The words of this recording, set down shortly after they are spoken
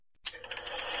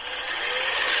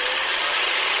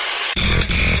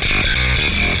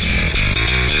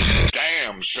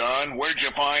son. Where'd you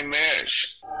find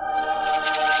this?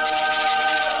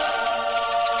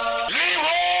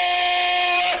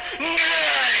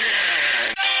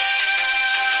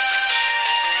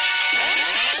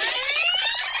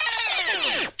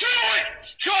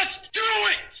 Just do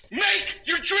it! Make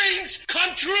your dreams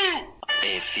come true!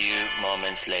 A few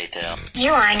moments later.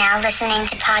 You are now listening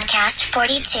to Podcast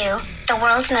 42, the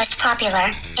world's most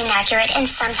popular, inaccurate, and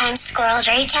sometimes squirreled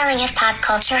retelling of pop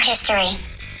culture history.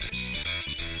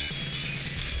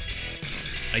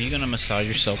 Are you going to massage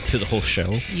yourself through the whole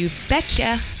show? You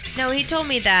betcha. No, he told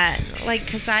me that,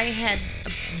 because I had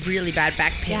a really bad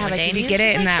back pain Yeah, one like day. if and you he get was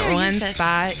it in like, that "Here, one use this."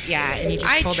 spot, yeah, and you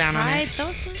just pull down on it.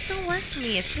 Those things don't work for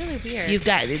me. It's really weird.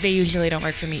 They usually don't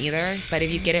work for me either, but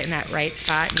if you get it in that right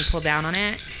spot and you pull down on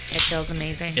it, it feels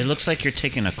amazing. It looks like you're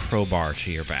taking a crowbar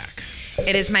to your back.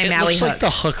 It is my It Maui looks hook. like the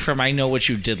hook from I Know What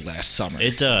You Did Last Summer.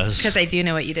 It does. Because I do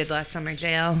know what you did last summer,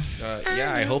 JL.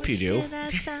 Yeah, I hope you do.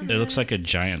 It looks like a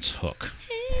giant's hook.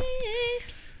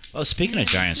 Well, speaking of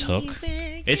giant's hook,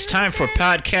 it's time for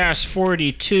Podcast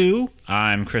 42.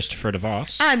 I'm Christopher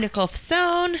DeVos. I'm Nicole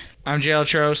Fasone. I'm JL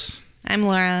Tros. I'm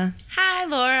Laura. Hi,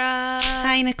 Laura.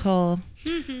 Hi, Nicole.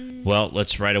 Well,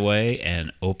 let's right away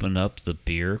and open up the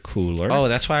beer cooler. Oh,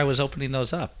 that's why I was opening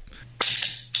those up.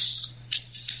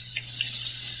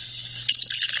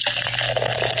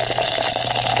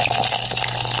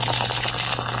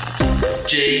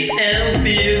 JL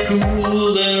Beer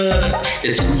Cooler,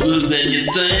 it's cooler than you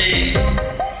think.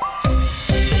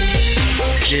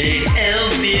 JL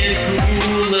Beer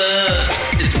Cooler,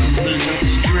 it's cool enough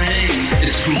to drink.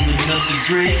 It's cool enough to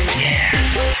drink, yeah.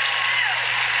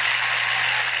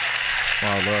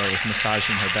 While Laura was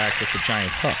massaging her back with the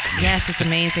giant hook. Yes, it's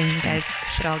amazing. You guys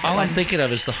should all get All one. I'm thinking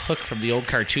of is the hook from the old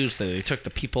cartoons that they took the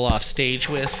people off stage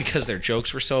with because their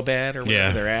jokes were so bad or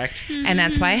whatever their act. And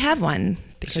that's why I have one.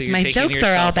 Because So you're my taking jokes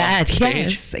are all yourself bad. off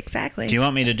stage? Yes, exactly. Do you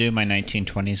want me to do my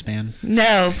 1920s man?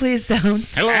 No, please don't.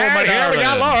 Hello, And here we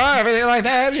got Laura, everything like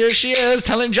that. Here she is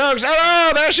telling jokes.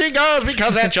 Oh, there she goes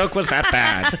because that joke was that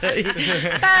bad.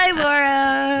 Bye,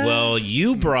 Laura. Well,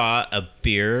 you brought a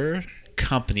beer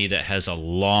company that has a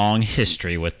long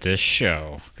history with this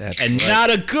show. That's and right. not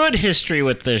a good history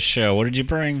with this show. What did you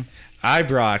bring? I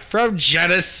brought from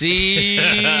Genesee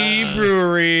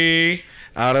Brewery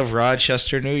out of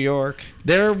Rochester, New York,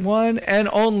 their one and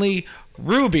only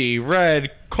Ruby Red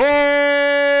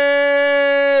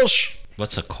Kolsch.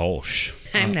 What's a Kolsch?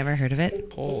 I've never heard of it.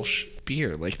 Kolsch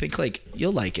beer. Think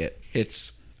you'll like it.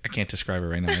 I can't describe it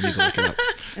right now. I need to look it up.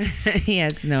 He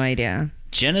has no idea.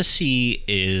 Genesee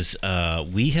is,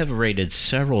 we have rated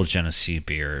several Genesee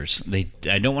beers.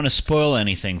 I don't want to spoil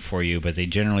anything for you, but they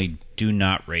generally do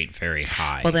not rate very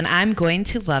high. Well, then I'm going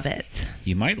to love it.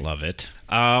 You might love it.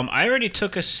 I already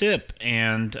took a sip,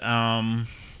 and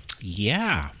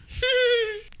yeah.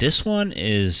 This one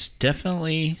is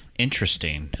definitely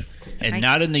interesting, and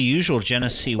not in the usual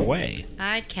Genesee way.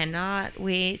 I cannot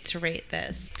wait to rate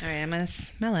this. All right, I'm going to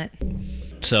smell it.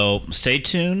 So stay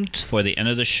tuned for the end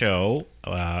of the show,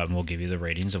 and we'll give you the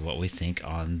ratings of what we think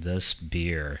on this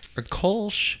beer. A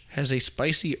Kolsch has a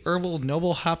spicy herbal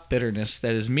noble hop bitterness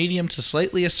that is medium to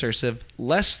slightly acerbic,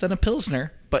 less than a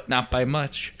Pilsner, but not by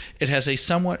much. It has a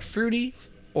somewhat fruity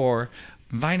or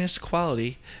vinous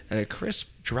quality and a crisp,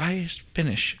 dry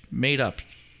finish made up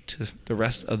to the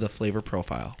rest of the flavor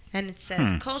profile. And it says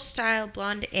Kolsch style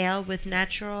blonde ale with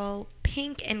natural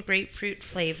pink and grapefruit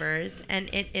flavors, and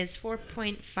it is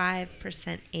 4.5%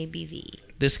 ABV.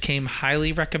 This came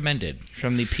highly recommended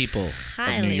from the people of New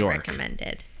Highly York.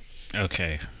 recommended.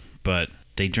 Okay, but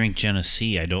they drink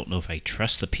Genesee. I don't know if I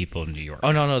trust the people in New York.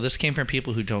 Oh, no, this came from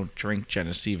people who don't drink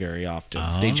Genesee very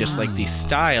often. They just like the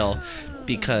style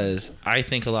because I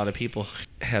think a lot of people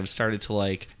have started to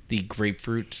like the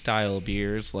grapefruit style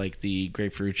beers, like the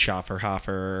grapefruit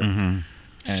Schafferhofer. Mm-hmm.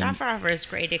 Schafferhofer is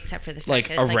great except for the fact Like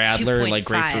that a it's Radler, 2.5. like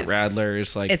grapefruit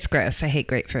Radlers. Like It's gross. I hate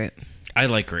grapefruit. I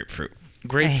like grapefruit.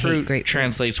 grapefruit grapefruit.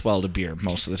 translates well to beer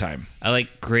most of the time. I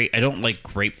don't like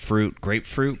grapefruit,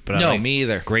 but No, I like me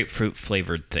either. grapefruit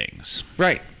flavored things.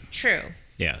 Right. True.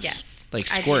 Yes. Yes.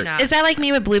 Like I do squirt. not. Is that like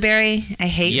me with blueberry? I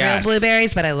hate Yes. real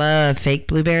blueberries, but I love fake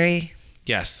blueberry.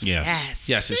 Yes. Yes.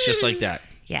 Yes, it's just like that.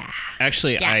 Yeah.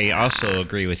 Actually, Yeah. I also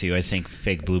agree with you. I think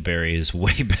fake blueberry is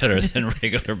way better than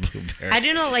regular blueberry. I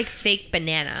do not like fake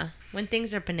banana. When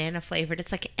things are banana flavored,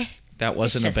 it's like, That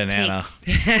wasn't a It's just banana.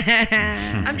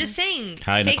 I'm just saying.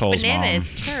 Hi, fake Nicole's banana mom. is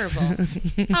terrible.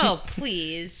 Oh,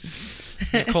 please.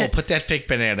 Nicole, put that fake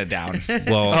banana down.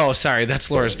 Well, Oh, sorry, that's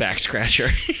Laura's back scratcher.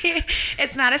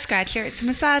 It's not a scratcher. It's a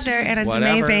massager, and it's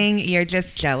Whatever. amazing. You're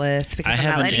just jealous because I I'm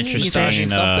have not an letting you use interesting, it.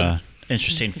 something.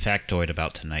 interesting factoid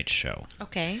about tonight's show.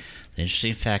 Okay. The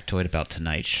interesting factoid about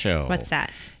tonight's show. What's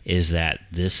that? Is that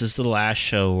this is the last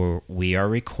show we are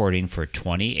recording for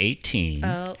 2018.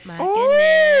 Oh my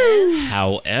goodness.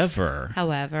 However, It'll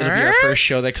be our first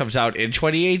show that comes out in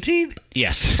 2018.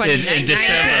 yes, in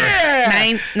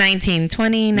December.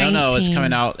 2019. No, it's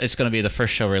coming out. It's going to be the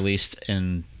first show released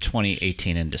in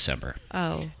 2018 in December.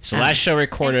 Oh. It's the last show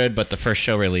recorded, but the first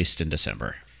show released in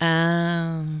December.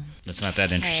 Oh. That's not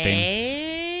that interesting.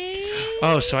 Hey.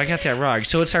 Oh, so I got that wrong.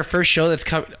 So it's our first show that's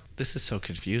coming. This is so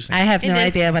confusing. I have no It is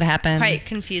idea what happened. Quite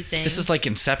confusing. This is like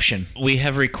Inception. We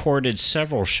have recorded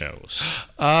several shows,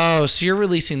 Oh, so you're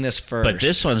releasing this first. but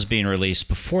this one's being released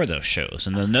before those shows,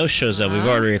 and then those shows that we've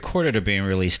already recorded are being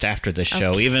released after this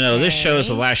show. Even though this show is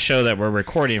the last show that we're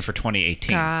recording for 2018,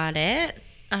 Got it.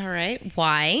 All right.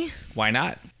 Why? Why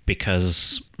not?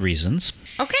 because reasons.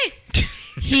 Okay.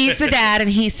 He's the dad, and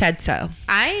he said so.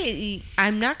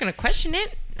 I'm not going to question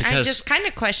it. I Because- just kind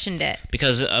of questioned it.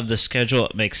 Because of the schedule,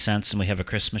 it makes sense, and we have a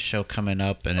Christmas show coming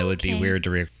up, and it would be Okay. weird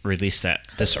to release that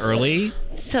this early.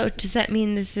 So does that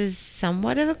mean this is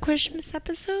somewhat of a Christmas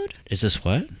episode? Is this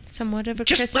what? Somewhat of a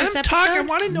Just Christmas let him episode? talk. I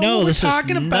want to know No, what this we're is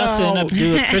talking nothing about. to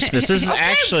do with Christmas. This is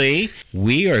actually,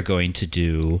 we are going to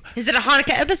do, Is it a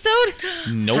Hanukkah episode?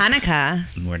 Nope. Hanukkah.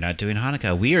 we're not doing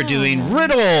Hanukkah. We are doing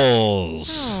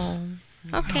riddles. Oh.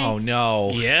 Okay. Oh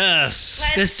no. Yes.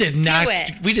 This did do not.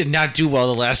 it. We did not do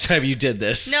well the last time you did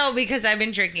this. No, because I've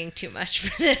been drinking too much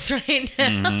for this right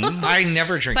now. I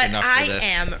never drink But enough I for this.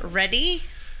 am ready.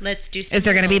 Let's do some Is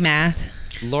there going to be riddles. math?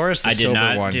 Laura's the I did sober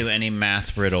not one. do any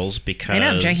math riddles because I know,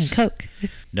 I'm drinking Coke.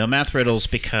 No math riddles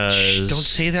because Shh, don't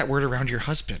say that word around your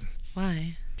husband.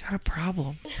 Why? Got a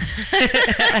problem.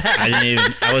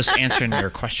 I was answering your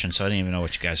question, so I didn't even know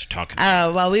what you guys are talking about.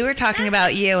 Oh, well, we were talking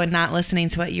about you and not listening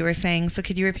to what you were saying. So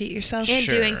could you repeat yourself? And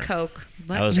Sure. doing Coke.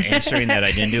 I was answering that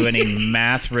I didn't do any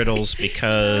math riddles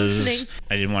because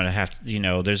I didn't want to have,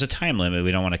 there's a time limit.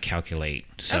 We don't want to calculate.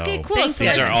 So Okay, cool. Thank So you.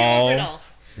 these let's are do a all riddle.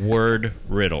 word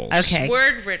riddles. Okay.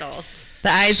 Word riddles.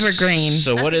 The eyes were green.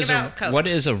 So what Nothing is about Coke. what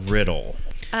is a riddle?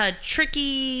 A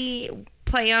tricky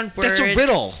play on words. That's a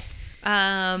riddle.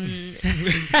 A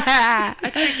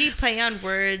tricky play on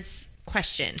words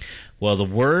question. Well, the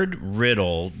word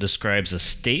riddle describes a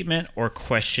statement or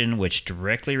question which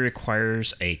directly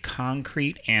requires a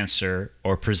concrete answer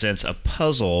or presents a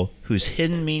puzzle whose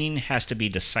hidden meaning has to be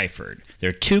deciphered. There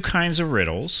are two kinds of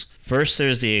riddles. First,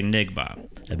 there's the enigma.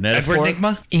 A metaphor,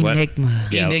 Enigma? What? Enigma.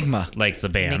 Yeah, Enigma. like the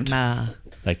band. Enigma.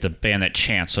 Like the band that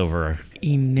chants over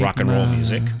Enigma. rock and roll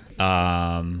music.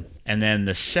 And then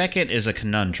the second is a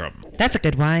conundrum. That's a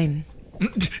good wine.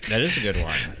 That is a good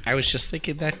one. I was just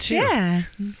thinking that too. Yeah.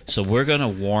 So we're going to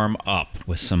warm up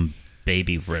with some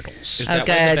baby riddles. Is Oh, that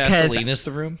why the good, 'cause- Vaseline is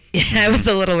the room? I was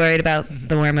a little worried about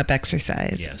the warm-up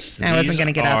exercise. Yes. I wasn't going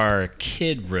to get up. These are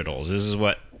kid riddles. This is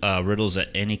what riddles that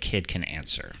any kid can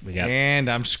answer. We got. And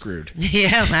I'm screwed.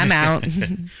 Yeah, I'm out.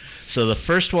 So the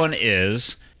first one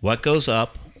is, what goes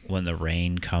up when the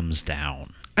rain comes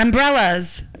down?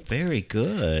 Umbrellas. Very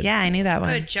good. Yeah, I knew that one.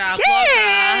 Good job, Yay!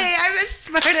 Laura. I'm as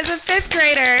smart as a 5th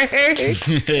grader.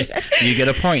 You get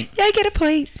a point. Yeah, I get a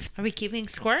point. Are we keeping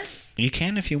score? You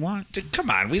can if you want. Dude, come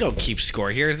on, we don't keep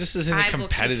score here. This isn't I a will keep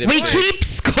competitive. We score. thing. keep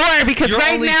score because You're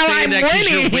right only now saying I'm that 'cause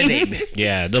you're winning. winning.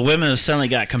 Yeah, the women have suddenly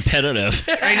got competitive.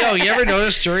 I know. You ever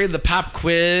notice during the pop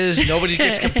quiz, nobody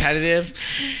gets competitive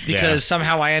because Yeah.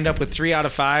 somehow I end up with 3 out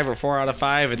of 5 or 4 out of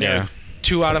 5, and Yeah. they're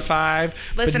 2 out of 5.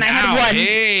 Listen, But I had now, one.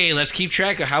 Hey, let's keep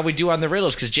track of how we do on the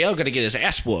riddles because Jail gonna get his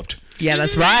ass whooped. Yeah,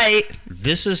 that's right.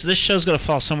 This show's gonna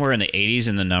fall somewhere in the 80s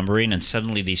in the numbering, and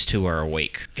suddenly these two are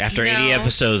awake. After 80 No.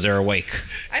 episodes, they're awake.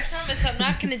 I promise I'm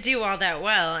not going to do all that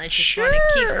well. I just want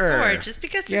to keep score just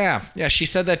because. Yeah. She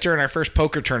said that during our first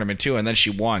poker tournament too, and then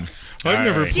she won. I've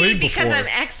never See, because I'm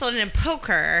excellent in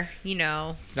poker,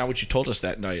 It's not what you told us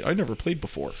that night. I never played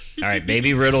before. All right,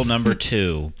 baby riddle number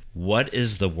 2. What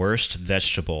is the worst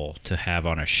vegetable to have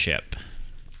on a ship?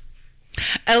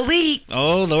 Elite.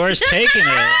 Oh, Laura's taking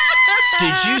it.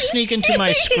 Did you sneak into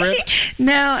my script?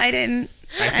 No, I didn't.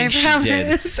 I think she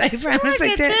did. I promise Look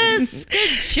I at didn't. this.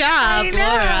 Good job, Laura.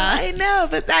 I know,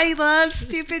 but I love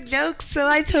stupid jokes, so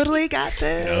I totally got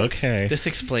this. Okay. This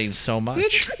explains so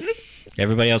much.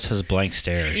 Everybody else has blank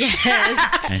stares.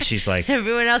 Yes. And she's like,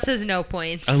 Everyone else has no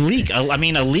points. a leek. I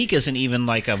mean, a leek isn't even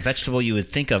like a vegetable you would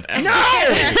think of. Ever.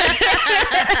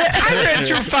 I ran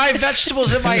through 5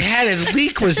 vegetables in my head, and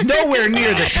leek was nowhere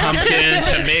near the top. Pumpkin,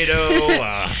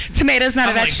 tomato. Tomato's not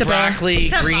a I'm like vegetable. broccoli,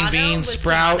 Tomato? green beans, Was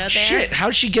sprout. tomato there? Shit,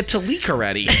 how'd she get to leek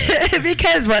already?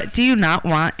 Because what do you not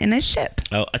want in a ship?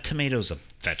 Oh, a tomato's a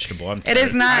vegetable. I'm It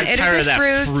is not. I'm It is tired a of that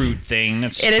fruit. fruit thing.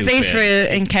 That's It is a stupid. fruit,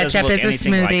 and It doesn't ketchup look is a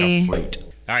anything like smoothie. fruit.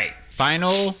 All right,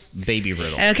 Final baby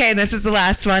riddle. Okay, this is the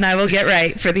last one I will get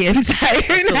right for the entire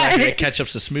Still not gonna night. catch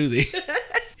up's a smoothie.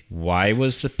 Why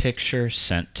was the picture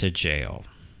sent to jail?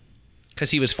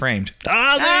 Because he was framed.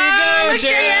 Oh, there you go,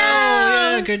 jail!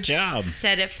 Yeah, good job.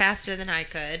 Said it faster than I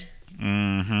could.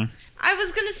 Mm-hmm. I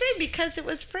was gonna say because it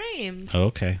was framed.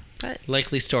 Okay.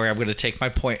 Likely story. I'm going to take my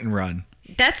point and run.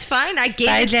 That's fine. I gave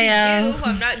Bye, it to JL. you.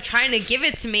 I'm not trying to give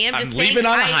it to me. I'm just saying. leaving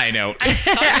on a high note.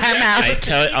 I'm out.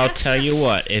 I'll tell you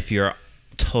what. If you're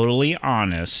totally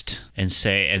honest and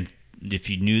say, and if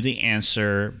you knew the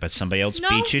answer, but somebody else No,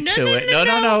 beat you no, to no, it, no,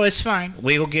 no, it's fine.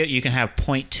 We will get. You can have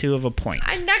 0.2 of a point.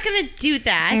 I'm not gonna do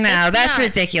that. No, that's not.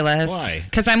 ridiculous. Why?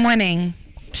 Because I'm winning.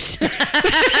 It's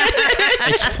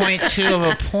 0.2 of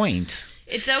a point.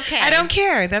 It's okay. I don't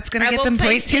care. That's going I to get will them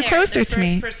play 0.2 fair. closer The to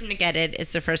me. first person to get it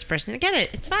is the first person to get it.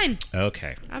 It's fine.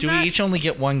 Okay. Do we each only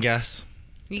get one guess?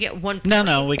 You get one.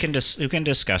 No. We can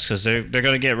discuss because they're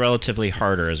going to get relatively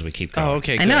harder as we keep going. Oh,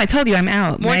 okay. I know. I told you I'm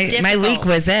out. More My difficult. leak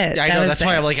was it. I That know. was That's it.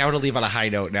 why I'm like, I would leave on a high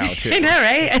note now, too. I know,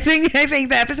 right? I think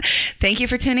the episode. Thank you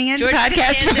for tuning in George to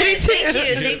Podcast Costanza. 42.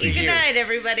 Thank you. Good night,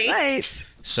 everybody. Right.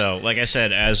 So, like I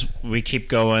said, as we keep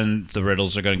going, the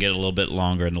riddles are going to get a little bit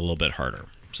longer and a little bit harder.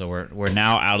 So we're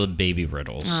now out of baby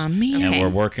riddles. Aw, man. And Okay. we're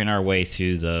working our way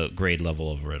through the grade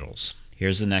level of riddles.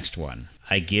 Here's the next one.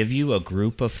 I give you a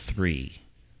group of 3.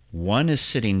 One is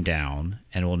sitting down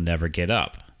and will never get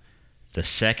up. The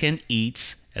second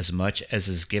eats as much as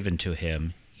is given to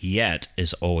him, yet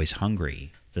is always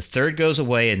hungry. The third goes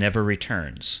away and never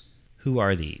returns. Who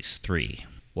are these 3?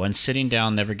 One sitting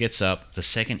down never gets up. The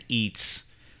second eats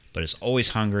but is always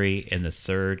hungry. And the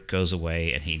third goes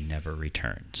away and he never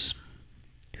returns.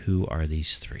 Who are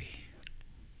these 3?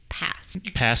 Pass.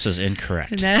 Pass is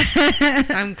incorrect.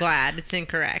 I'm glad it's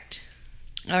incorrect.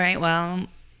 All right. Well,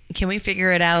 can we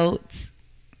figure it out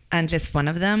on just one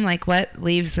of them? Like what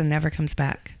leaves and never comes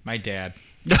back? My dad.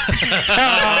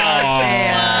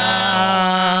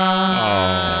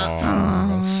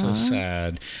 Oh, so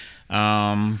sad.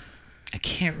 I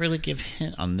can't really give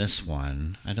hint on this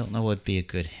one. I don't know what would be a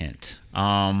good hint.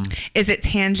 Is it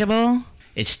tangible?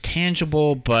 It's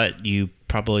tangible, but you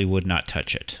probably would not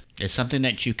touch it. It's something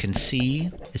that you can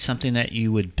see. It's something that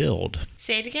you would build.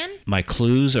 Say it again. My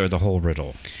clues are the whole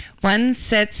riddle. One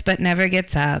sits but never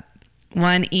gets up.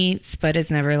 One eats but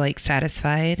is never like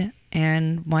satisfied.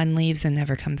 And one leaves and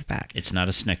never comes back. It's not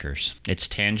a Snickers. It's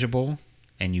tangible,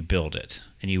 and you build it,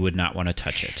 and you would not want to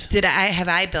touch it. Have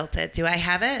I built it? Do I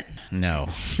have it? No.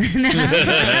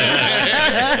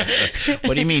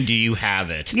 What do you mean, do you have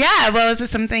it? Yeah. Well, is it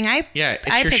something I Yeah, it's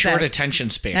I your short possess? attention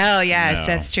span. Oh yeah, No.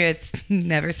 that's true. It's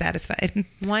never satisfied.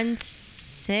 One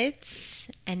sits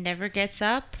and never gets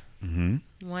up. Mm-hmm.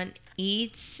 One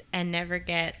eats and never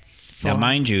gets. Now,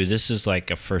 mind you, this is like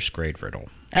a first grade riddle.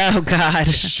 Oh God.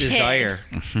 Desire.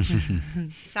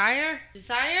 Desire.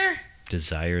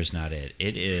 Desire's not it.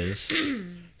 It is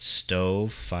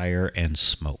stove, fire, and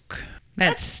smoke.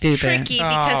 That's stupid. Tricky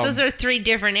because those are 3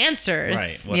 different answers.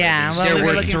 Right. What Yeah, are these? well, There we were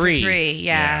were looking 3. for 3.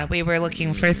 Yeah, Yeah. we were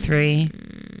looking for 3.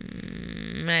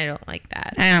 I don't like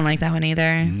that. I don't like that one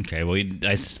either. Okay, well,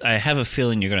 I have a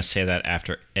feeling you're going to say that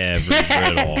after every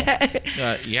riddle.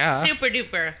 Yeah. Super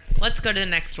duper. Let's go to the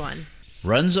next one.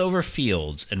 Runs over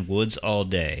fields and woods all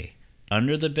day.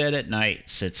 Under the bed at night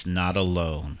sits not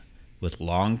alone, with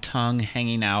long tongue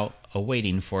hanging out,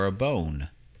 awaiting for a bone.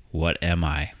 What am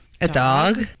I? A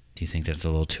dog? Do you think that's a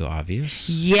little too obvious?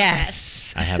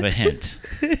 Yes. I have a hint.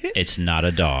 It's not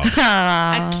a dog. A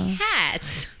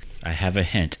cat. I have a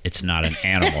hint. It's not an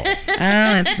animal. Oh,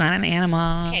 it's not an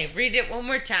animal. Okay, read it one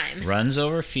more time. Runs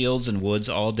over fields and woods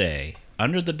all day.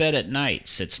 Under the bed at night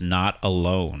sits not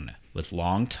alone, with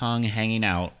long tongue hanging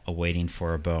out, awaiting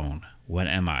for a bone. What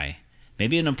am I?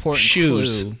 Maybe an important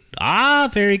Shoes. clue. Ah,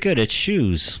 very good. It's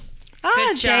shoes. Oh,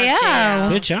 Good job, JL. JL.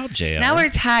 Good job, JL. Now we're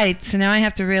tied, so now I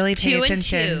have to really pay 2 and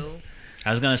attention. 2.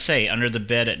 I was going to say, under the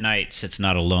bed at night sits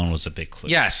not alone was a big clue.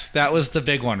 Yes, that was the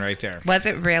big one right there. Was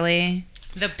it really?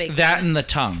 The big That and the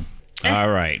tongue. All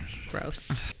right.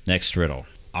 gross. Next riddle.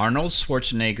 Arnold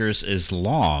Schwarzenegger's is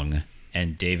long,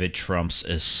 and David Trump's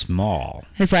is small.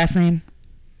 His last name?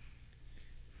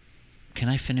 Can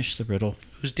I finish the riddle?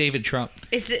 Who's David Trump?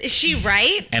 Is she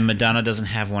right? And Madonna doesn't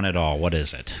have one at all. What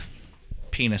is it?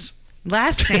 Penis.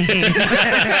 Last name.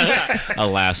 A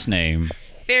last name.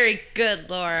 Very good,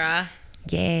 Laura.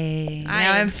 Yay. I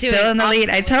Now am I'm doing still in the lead.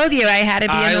 I told you I had to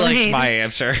be in I the like lead. my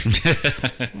answer.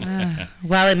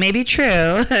 Well, it may be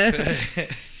true.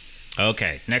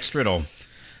 Okay, next riddle.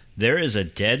 There is a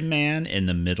dead man in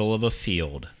the middle of a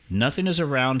field. Nothing is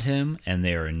around him, and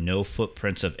there are no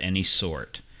footprints of any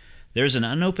sort. There's an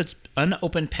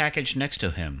unopened package next to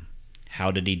him.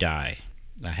 How did he die?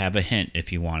 I have a hint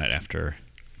if you want it after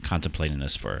contemplating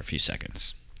this for a few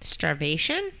seconds.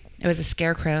 Starvation? It was a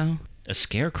scarecrow. A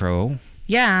scarecrow?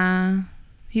 Yeah.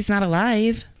 He's not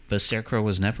alive. But a scarecrow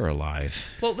was never alive.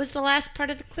 What was the last part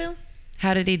of the clue?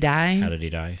 How did he die? How did he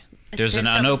die? There's an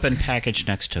unopened package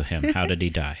next to him. How did he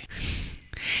die?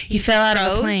 He fell out of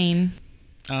froze? a plane.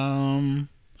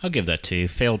 I'll give that to you.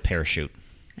 Failed parachute.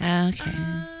 Okay.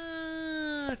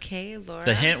 Okay, Laura.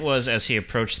 The hint was as he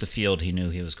approached the field, he knew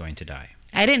he was going to die.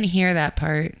 I didn't hear that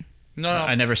part. No,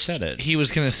 I never said it. he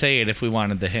was going to say it if we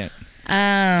wanted the hint. Oh.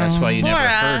 That's why you Laura, never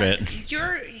heard it.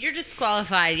 You're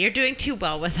disqualified. You're doing too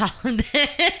well with all of this.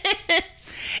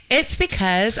 It's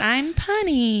because I'm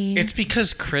punny. It's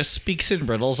because Chris speaks in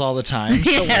riddles all the time.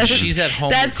 So when Yes. she's at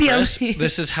home That's with the Chris, only-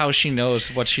 this is how she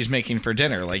knows what she's making for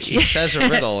dinner. Like, he says a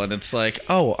riddle, and it's like,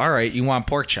 oh, all right, you want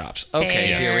pork chops. Okay,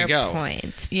 here we Fair go.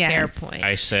 Point. Yes. Fair point.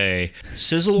 I say,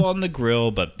 sizzle on the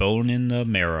grill, but bone in the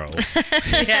marrow.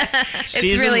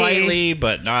 Season really- lightly,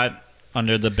 but not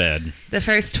under the bed. The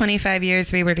first 25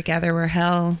 years we were together were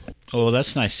hell. Oh,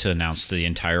 that's nice to announce to the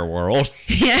entire world.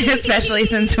 Yeah, especially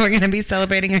since we're going to be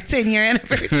celebrating our 10-year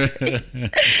anniversary.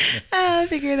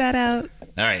 Figure that out.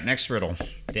 All right, next riddle.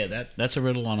 Yeah, that's a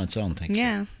riddle on its own, thank you.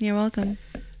 Yeah, you're welcome.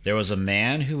 There was a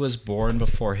man who was born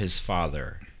before his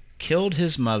father, killed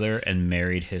his mother, and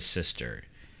married his sister.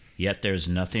 Yet there's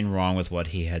nothing wrong with what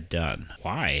he had done.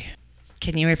 Why?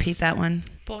 Can you repeat that one?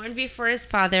 Born before his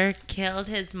father, killed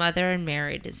his mother, and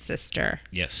married his sister.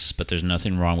 Yes, but there's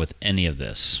nothing wrong with any of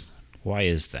this. Why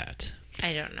is that?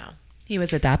 I don't know. He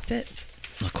was adopted.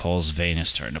 Nicole's vein is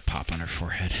starting to pop on her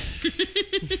forehead.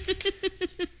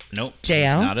 Nope.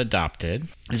 JL? He's not adopted.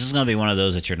 This is going to be one of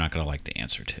those that you're not going to like the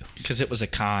answer to. Because it was a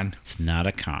con. It's not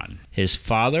a con. His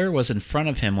father was in front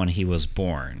of him when he was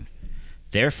born.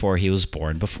 Therefore, he was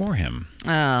born before him.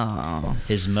 Oh.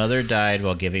 His mother died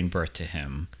while giving birth to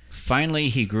him. Finally,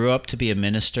 he grew up to be a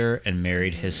minister and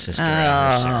married his sister.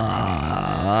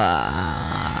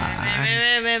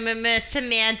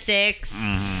 Semantics.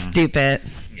 Stupid.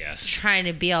 Yes. Trying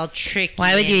to be all tricky.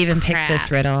 Why would you and even pick crap.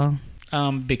 this riddle?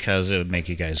 Because it would make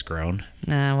you guys groan.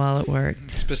 Well, it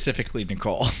worked. Specifically,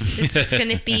 Nicole. This is going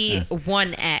to be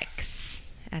 1x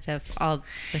out of all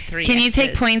the three. Can you take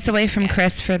X's. points away from Yeah.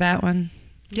 Chris for that one?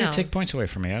 Yeah, No. take points away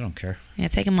from me. I don't care. Yeah,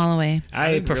 take them all away.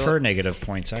 I didn't prefer reali- negative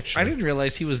points, actually. I didn't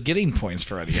realize he was getting points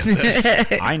for any of this.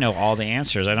 I know all the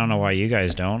answers. I don't know why you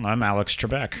guys don't. I'm Alex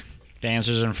Trebek. The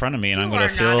answer's in front of me, and You I'm going are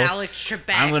to fill. not Alex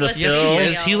Trebek. I'm gonna Let's fill- Yes, be he real.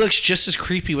 is. He looks just as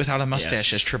creepy without a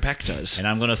mustache Yes. as Trebek does. And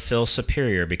I'm going to feel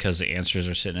superior because the answers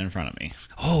are sitting in front of me.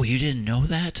 Oh, you didn't know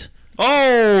that?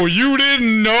 Oh, you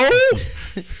didn't know?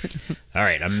 All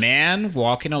right. A man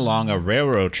walking along a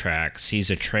railroad track sees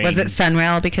a train. Was it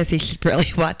Sunrail? Because he should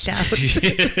really watch out.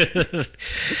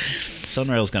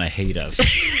 Sunrail's going to hate us.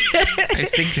 I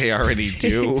think they already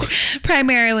do.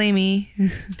 Primarily me.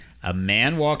 A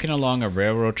man walking along a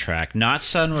railroad track, not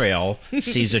Sunrail,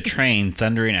 sees a train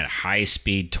thundering at high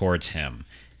speed towards him.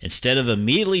 Instead of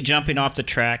immediately jumping off the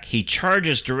track, he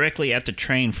charges directly at the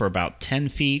train for about 10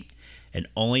 feet and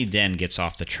only then gets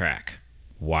off the track.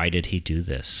 Why did he do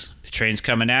this? The train's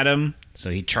coming at him,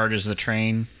 so he charges the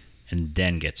train and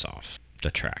then gets off the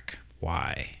track.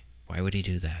 Why? Why would he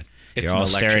do that? It's You're an all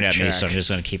staring electric at me, so I'm track. just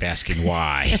going to keep asking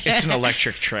why. It's an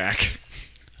electric track.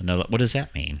 What does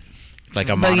that mean? Like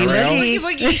a Boogie monorail? woogie.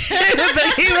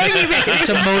 Boogie woogie. It's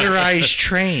a motorized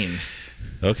train.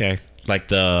 Okay. Like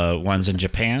the ones in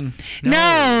Japan?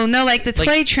 No, like the toy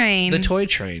Like train. The toy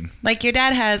train. like your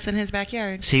dad has in his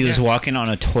backyard. So he was walking on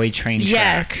a toy train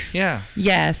Yes. track. Yeah.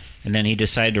 Yes. And then he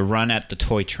decided to run at the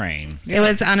toy train. It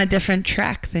was on a different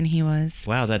track than he was.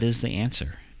 Wow, that is the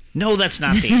answer. No, that's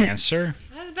not the answer.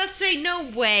 I was about to say, no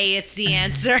way it's the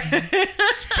answer.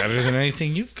 Better than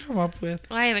anything you've come up with.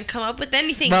 Well, I haven't come up with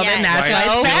anything Well, yet. then that's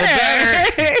why Why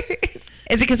it's better.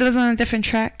 Is it because it was on a different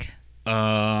track?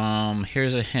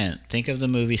 Here's a hint. Think of the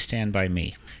movie Stand By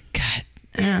Me.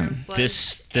 God.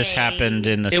 This happened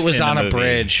in the It was in the on a movie.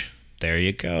 bridge. There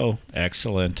you go.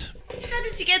 Excellent. How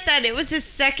did you get that? It was his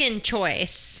second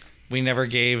choice. We never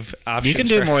gave options. You can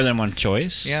do for- more than one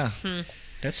choice. Yeah.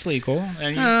 That's legal.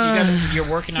 And you're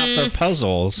working out the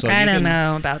puzzle. So I you don't can-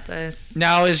 know about this.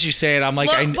 Now, as you say it, I'm like,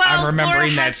 Well, I'm remembering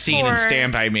Laura that has scene in 4.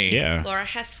 Stand By Me. Yeah. Laura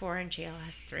has 4 and JL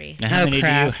has 3. And how Oh, many do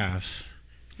crap. you have?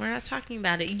 We're not talking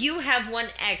about it. You have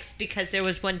 1x because there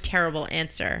was one terrible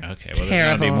answer. Okay, well, there's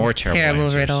going to be more terrible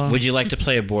answers. riddle. Would you like to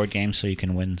play a board game so you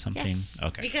can win something? Yes.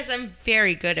 Okay. Because I'm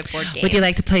very good at board games. Would you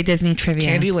like to play Disney trivia?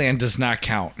 Candyland does not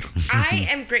count. I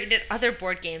am great at other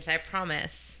board games, I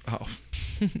promise. Oh.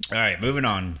 All right, moving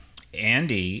on.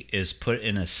 Andy is put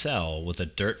in a cell with a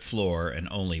dirt floor and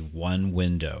only one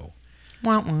window.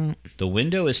 Wah, wah. The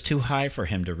window is too high for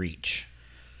him to reach.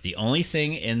 The only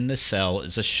thing in the cell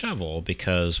is a shovel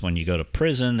because when you go to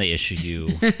prison, they issue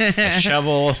you a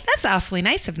shovel That's awfully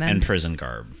nice of them. and prison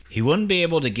garb. He wouldn't be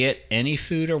able to get any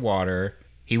food or water.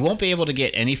 He won't be able to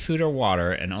get any food or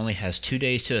water and only has 2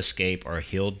 days to escape or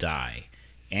he'll die.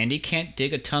 Andy can't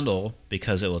dig a tunnel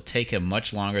because it will take him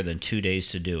much longer than 2 days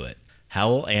to do it. How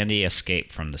will Andy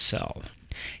escape from the cell?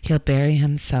 He'll bury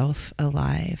himself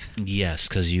alive. Yes,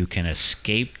 because you can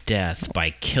escape death by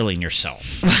killing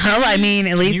yourself. Well, I mean,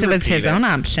 at least you it was repeat his it? own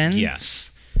option.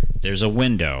 Yes. There's a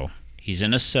window. He's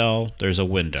in a cell. There's a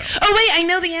window. Oh, wait, I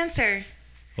know the answer.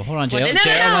 Well, hold on, What JL. is- No,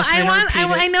 JL no, wants me to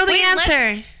repeat it. I know the Wait, let's-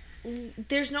 answer.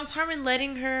 There's no harm in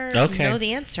letting her Okay. know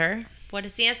the answer. What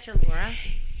is the answer, Laura?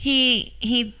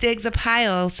 He digs a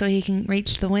pile so he can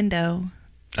reach the window.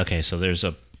 Okay, so there's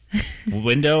a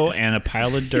window and a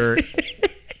pile of dirt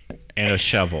and a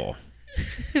shovel.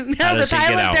 No, the does he pile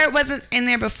get of out? dirt wasn't in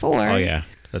there before. Oh, yeah.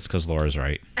 That's because Laura's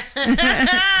right.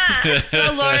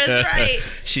 So Laura's right.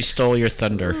 She stole your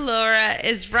thunder. Laura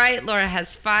is right. Laura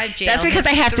has 5. JL That's because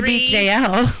I has have to beat 3,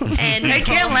 JL. And I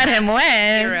can't let him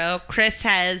win. 0. Chris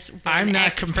has 1 I'm not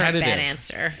X for competitive. bad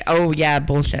answer. Oh, yeah,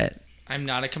 bullshit. I'm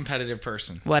not a competitive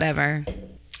person. Whatever.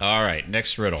 All right,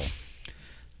 next riddle.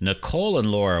 Nicole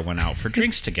and Laura went out for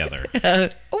drinks together.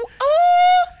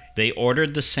 They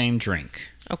ordered the same drink.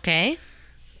 Okay.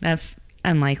 That's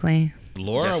unlikely.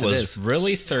 Laura Yes, it was is.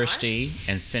 really thirsty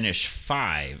and finished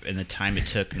 5 in the time it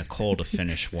took Nicole to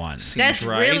finish 1. That's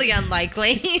right. really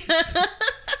unlikely.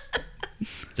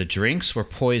 The drinks were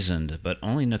poisoned, but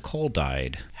only Nicole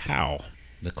died. How?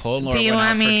 Nicole and Laura Do you went out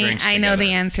want for me? drinks I know the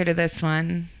together. answer to this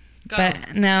one. Go.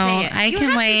 But no, Say it. I You can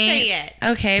have to wait. say it.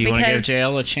 Okay, Do you want to give because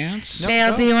JL a chance?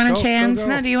 Dale, do you want a chance?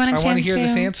 No, do you want a I want to chance, hear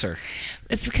this Dale? answer.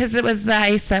 it's because it was the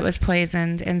ice that was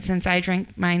poisoned, and since I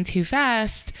drank mine too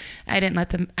fast, I didn't let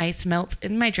the ice melt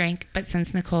in my drink. But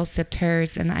since Nicole sipped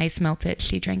hers and the ice melted,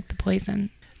 she drank the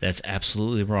poison. That's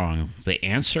absolutely wrong. The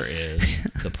answer is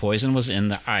the poison was in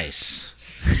the ice.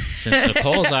 Since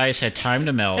Nicole's ice had time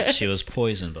to melt, she was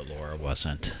poisoned, but Laura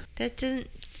wasn't. That didn't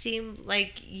seem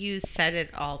like you said it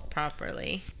all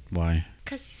properly. Why?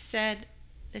 Because you said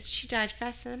that she died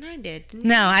faster than I did. didn't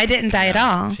No, I didn't die at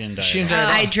all. She didn't die. She at didn't all.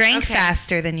 die at all. I drank Okay.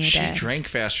 faster than you She did. drank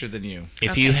faster than you.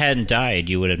 If you hadn't died,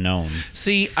 you would have known.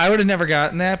 See, I would have never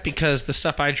gotten that because the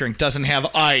stuff I drink doesn't have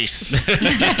ice.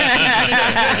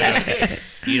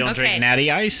 You don't Okay. drink natty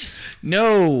ice?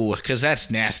 No, because that's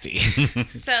nasty.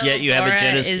 So Yet you have a Laura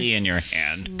Genesee is- in your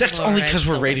hand. That's Laura only is because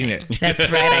we're still rating winning. it. That's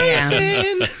right,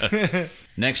 I am.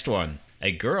 Next one.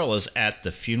 A girl is at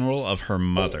the funeral of her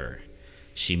mother.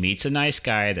 She meets a nice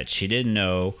guy that she didn't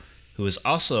know who was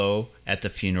also at the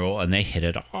funeral, and they hit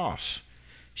it off.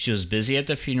 She was busy at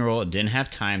the funeral and didn't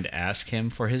have time to ask him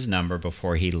for his number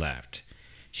before he left.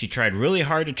 She tried really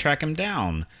hard to track him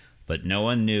down, but no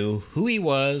one knew who he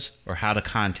was or how to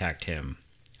contact him.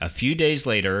 A few days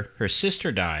later, her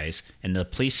sister dies, and the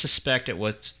police suspect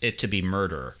it to be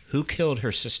murder. Who killed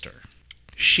her sister?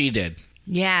 She did.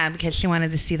 Yeah, because she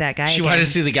wanted to see that guy. She again. wanted to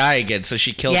see the guy again, so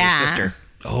she killed Yeah. his sister.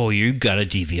 Oh, you've got a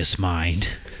devious mind.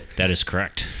 That is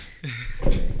correct.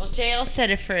 Well, JL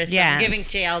said it first. Yeah. I'm giving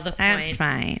JL the That's point.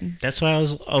 fine. That's why I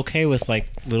was okay with like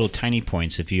little tiny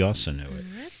points if you also knew it.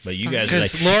 But you guys are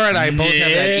like, Because Laura and I both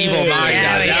have that evil mind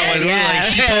Yeah, on that one. We were like,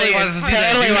 she totally wants to see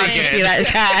that Totally dude wants to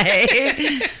again. see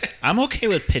that guy. I'm okay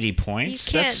with pity You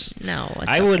points. can't. No, it's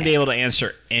I wouldn't okay. be able to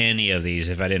answer any of these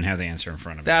if I didn't have the answer in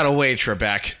front of me. That'll wait,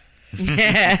 Trebek.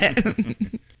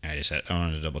 I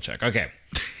wanted to double check. Okay.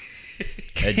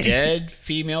 A dead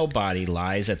female body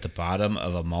lies at the bottom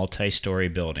of a multi-story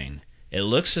building. It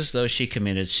looks as though she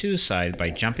committed suicide by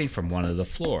jumping from one of the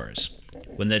floors.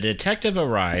 When the detective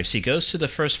arrives, he goes to the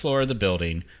first floor of the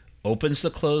building, opens the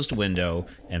closed window,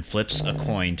 and flips a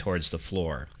coin towards the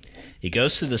floor. He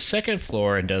goes to the second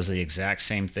floor and does the exact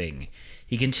same thing.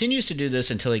 He continues to do this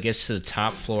until he gets to the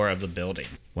top floor of the building.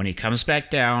 When he comes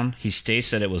back down, he states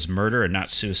that it was murder and not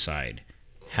suicide.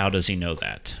 How does he know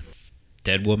that?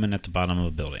 Dead woman at the bottom of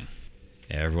a building.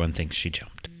 Everyone thinks she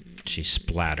jumped. She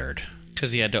splattered.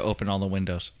 Because he had to open all the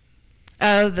windows.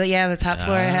 Oh, the top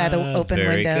floor had an open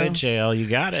very window. good, JL. You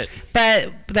got it.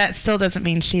 But that still doesn't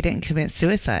mean she didn't commit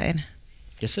suicide.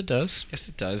 Yes, it does. Yes,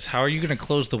 it does. How are you going to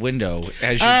close the window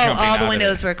as you're Oh, jumping all out the of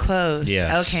windows it? were closed.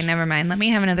 Yes. Okay, never mind. Let me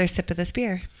have another sip of this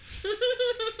beer.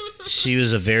 She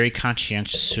was a very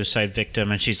conscientious suicide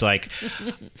victim, and she's like,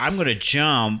 I'm going to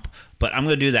jump, but I'm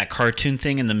going to do that cartoon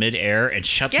thing in the midair and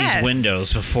shut Yes. these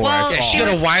windows before Well, I Yeah, fall. she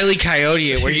got a Wile E.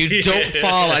 Coyote it where you don't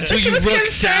fall until She you was look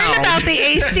concerned down. about the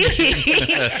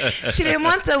AC. She didn't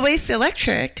want to waste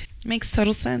electric. Makes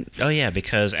total sense. Oh, yeah,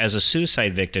 because as a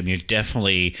suicide victim, you're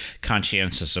definitely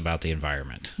conscientious about the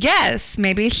environment. Yes,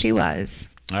 maybe she was.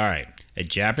 All right. A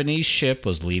Japanese ship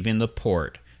was leaving the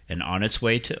port and on its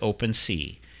way to open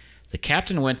sea. The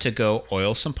captain went to go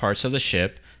oil some parts of the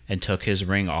ship and took his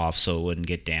ring off so it wouldn't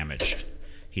get damaged.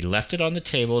 He left it on the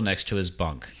table next to his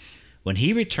bunk. When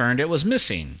he returned, it was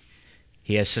missing.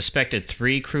 He had suspected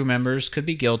 3 crew members could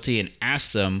be guilty and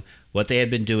asked them what they had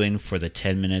been doing for the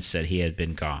 10 minutes that he had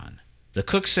been gone. The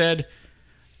cook said,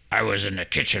 "I was in the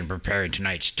kitchen preparing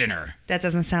tonight's dinner." That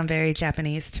doesn't sound very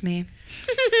Japanese to me.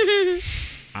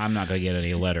 I'm not going to get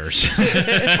any letters. Oh,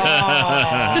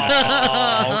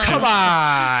 come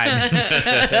on.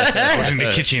 I was in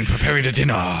the kitchen preparing the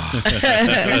dinner.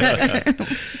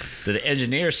 The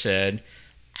engineer said,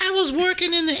 "I was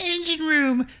working in the engine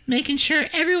room, making sure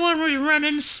everyone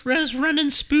was running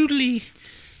smoothly."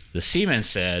 The seaman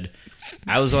said,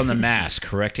 "I was on the mast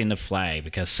correcting the flag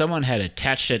because someone had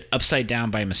attached it upside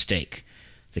down by mistake.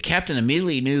 The captain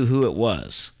immediately knew who it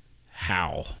was."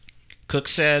 How? Cook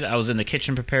said, "I was in the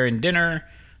kitchen preparing dinner."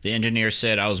 The engineer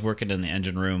said, "I was working in the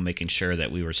engine room, making sure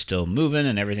that we were still moving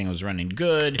and everything was running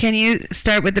good." Can you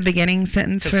start with the beginning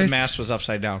sentence Because the first? mast was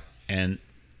upside down. And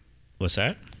what's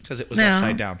that? Because it was No.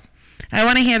 upside down. I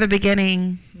want to hear the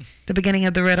beginning of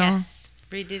the riddle. Yes.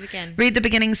 Read it again. Read the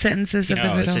beginning sentences of the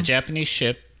No, riddle. it's a Japanese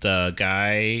ship. The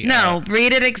guy... No,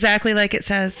 read it exactly like it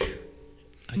says.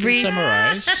 I can read-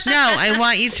 summarize. No, I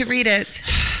want you to read it.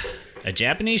 A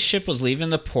Japanese ship was leaving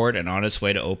the port and on its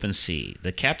way to open sea.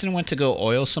 The captain went to go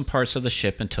oil some parts of the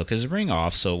ship and took his ring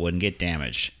off so it wouldn't get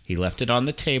damaged. He left it on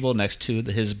the table next to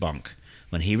his bunk.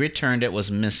 When he returned, it was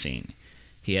missing.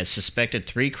 He had suspected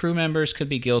 3 crew members could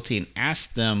be guilty and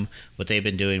asked them what they'd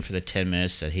been doing for the 10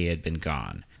 minutes that he had been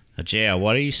gone. Now, J.L.,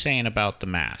 what are you saying about the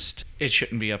mast? It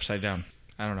shouldn't be upside down.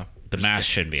 I don't know. The mast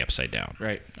shouldn't be upside down.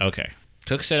 Right. Okay.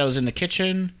 Cook said I was in the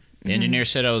kitchen. The engineer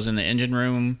said I was in the engine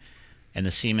room. And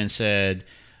the seaman said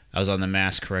I was on the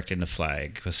mast correcting the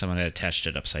flag because someone had attached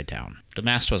it upside down. The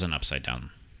mast wasn't upside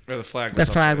down. Or the flag The was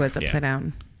flag upside was upside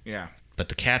down. Yeah. But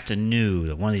the captain knew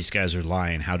that one of these guys were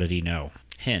lying. How did he know?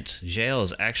 Hint, jail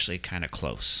is actually kind of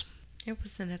close. It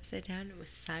wasn't upside down. It was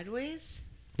sideways.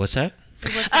 What's that?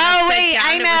 It wasn't Oh, upside wait, down,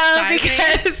 I it was know, sideways.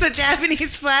 because the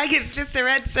Japanese flag is just a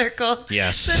red circle.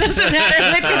 Yes. So it doesn't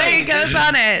matter which way it goes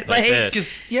on it. That's it.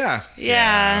 Because, yeah.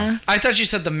 Yeah. I thought you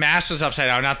said the mast was upside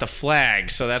down, not the flag.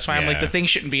 So that's why I'm like, Yeah. the thing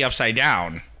shouldn't be upside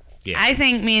down. Yeah. I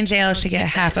think me and JL should get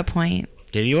half a point.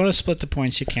 If you want to split the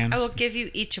points, you can. I will give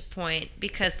you each a point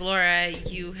because Laura,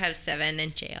 you have 7,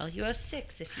 and JL, you have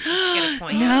 6. If you each get a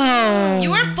point. No.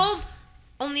 You are both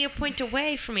only a point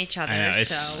away from each other. I know,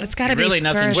 So It's got to be really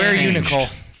nothing further. Where are you, changed. Nicole?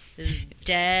 this is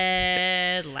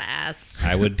dead last.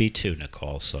 I would be too,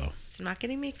 Nicole. So So I'm not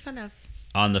getting made fun of.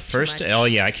 on the first, much. oh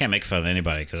yeah, I can't make fun of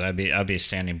anybody because I'd be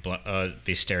staring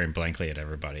blankly at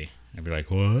everybody. I'd be like,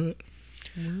 what?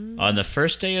 On the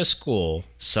first day of school,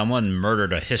 someone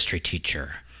murdered a history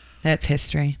teacher. That's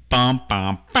history. Bum,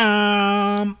 bum,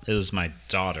 bum. It was my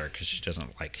daughter because she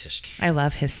doesn't like history. I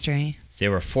love history.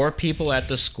 There were 4 people at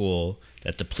the school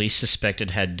that the police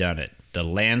suspected had done it. The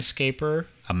landscaper,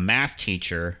 a math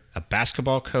teacher, a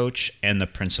basketball coach, and the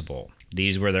principal.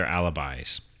 These were their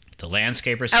alibis. The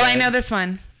landscaper said... Oh, I know this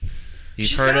one.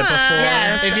 You've heard it before?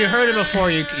 Yes. If you heard it before,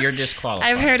 you're disqualified.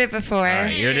 I've heard it before. All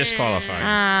right, you're disqualified.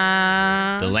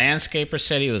 The landscaper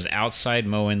said he was outside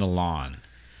mowing the lawn.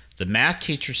 The math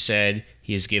teacher said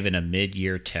he was given a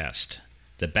mid-year test.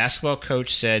 The basketball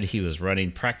coach said he was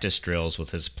running practice drills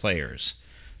with his players.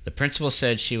 The principal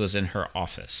said she was in her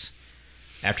office.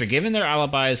 After giving their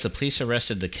alibis, the police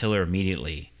arrested the killer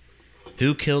immediately.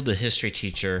 Who killed the history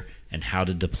teacher, and how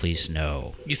did the police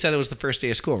know? You said it was the first day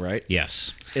of school, right?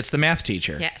 Yes, It's the math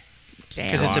teacher. Yes.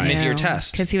 Because it's a mid-year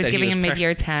test. Because he was that giving a prac-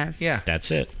 mid-year test. Yeah.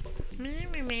 that's it.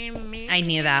 I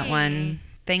knew that one.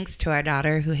 Thanks to our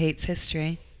daughter who hates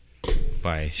history.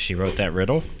 Why, she wrote that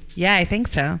riddle? Yeah, I think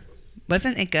so.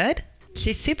 Wasn't it good?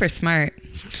 She's super smart.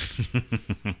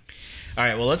 All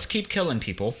right, well, let's keep killing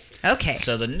people. Okay.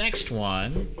 So the next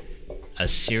one, a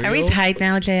serial... Are we tied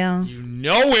now, JL? You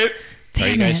know it. Are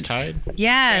you Damn guys it. tied?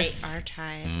 Yes. They are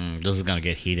tied. This is going to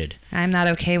get heated. I'm not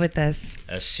okay with this.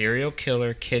 A serial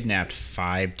killer kidnapped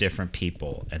 5 different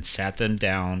people and sat them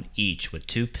down each with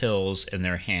 2 pills in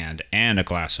their hand and a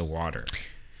glass of water.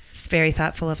 It's very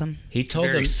thoughtful of him. He told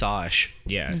Very them... Sawish.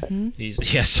 Yeah.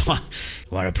 He's... Yes. Want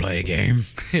to play a game?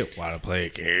 Want to play a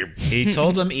game? He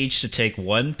told them each to take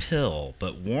 1 pill,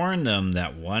 but warned them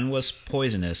that one was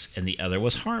poisonous and the other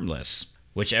was harmless.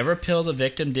 Whichever pill the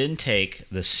victim didn't take,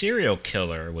 the serial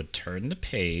killer would turn the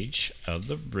page of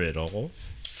the riddle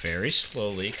very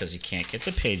slowly because he can't get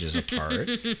the pages apart.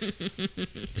 The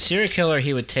serial killer,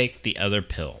 he would take the other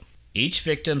pill. Each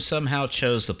victim somehow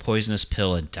chose the poisonous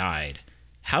pill and died.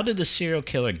 How did the serial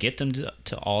killer get them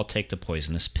to all take the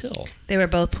poisonous pill? They were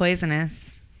both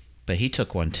poisonous. But he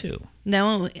took one too.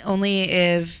 No, only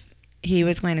if he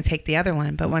was going to take the other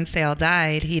one. But once they all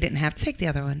died, he didn't have to take the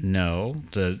other one. No,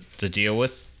 the deal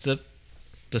with the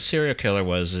serial killer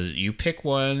was you pick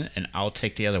one and I'll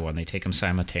take the other one. They take them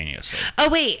simultaneously. Oh,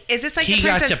 wait. Is this like He the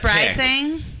got Princess to Bride pick.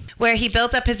 thing? Where he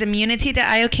built up his immunity to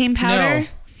iocane powder? No,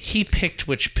 he picked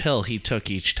which pill he took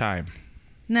each time.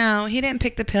 No, he didn't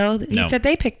pick the pill. He No, said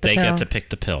they picked the They pill. got to pick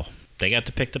the pill. They got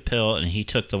to pick the pill, and he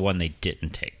took the one they didn't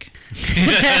take.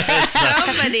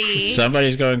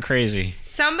 Somebody's going crazy.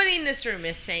 Somebody in this room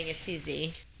is saying it's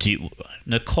easy.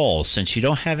 Nicole, since you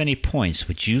don't have any points,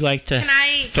 would you like to Can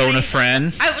I phone a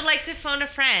friend? I would like to phone a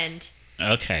friend.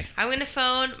 Okay. I'm going to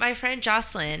phone my friend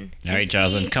Jocelyn. All right, and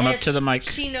Jocelyn, see come up if to the mic.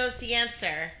 She knows the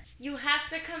answer. You have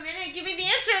to come in and give me the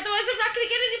answer, otherwise I'm not going to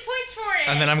get any points for it.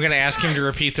 And then I'm going to ask him to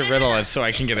repeat the riddle so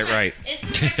I can get it right.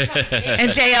 It's the microphone.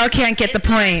 And JL can't get the It's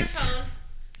points. microphone.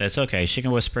 That's okay. She can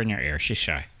whisper in your ear. She's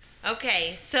shy.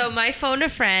 Okay, so my phone a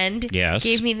friend Yes.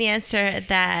 gave me the answer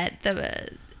that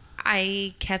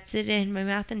I kept it in my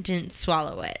mouth and didn't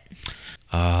swallow it.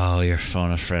 Oh, your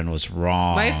phone a friend was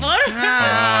wrong. My phone a friend.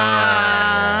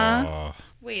 Oh.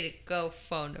 Way to go,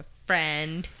 phone a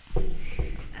friend.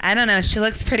 I don't know. She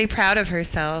looks pretty proud of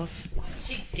herself.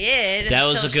 She did. That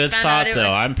was a until she good found thought, out it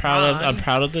though. was I'm wrong.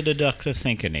 proud of the deductive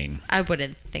thinking. I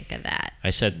wouldn't think of that. I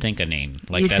said thinking,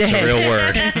 like You that's did. a real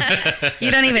word. You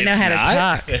don't even know It's how to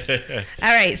not. talk.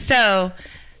 All right, so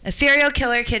a serial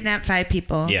killer kidnapped 5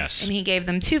 people. Yes. And he gave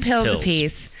them 2 pills Pills.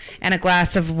 apiece and a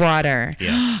glass of water.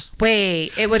 Yes.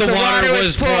 Wait, it was The the water water was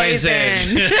was poisoned.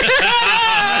 poisoned.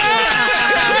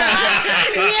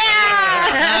 Yeah.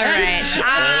 All right.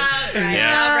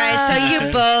 All right. So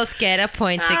you both get a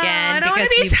point again. I don't want to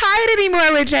be you- tied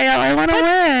anymore with JL. I want to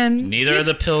win. Neither of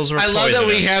the pills were I love that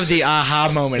we poisonous. have the aha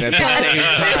moment at the same At time.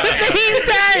 the same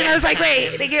time, I was like,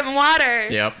 wait, they gave him water.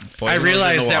 Yep. I Poison was in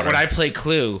realized the that water. when I play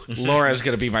Clue, Laura's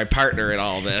going to be my partner in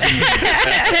all this.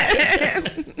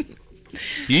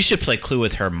 You should play Clue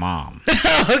with her mom.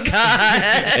 Oh, God.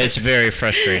 It's very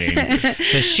frustrating.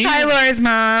 'Cause she Hi, Laura's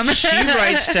mom. she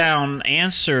writes down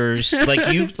answers like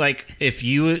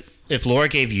if Laura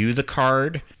gave you the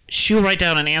card, she'll write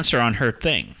down an answer on her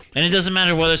thing. And it doesn't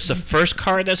matter whether it's the first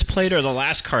card that's played or the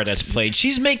last card that's played.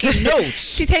 She's making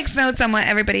notes. She takes notes on what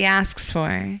everybody asks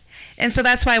for. And so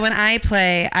that's why when I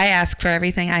play, I ask for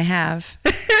everything I have.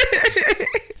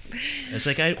 It's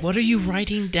like, what are you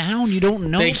writing down? You don't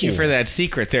know. Thank you for that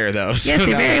secret there, though. So Yes,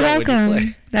 you're now I very know when you welcome.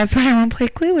 play. That's why I won't play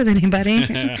Clue with anybody.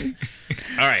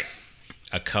 All right.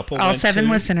 A couple All went 7 to-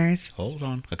 listeners. Hold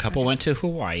on. A couple went to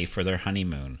Hawaii for their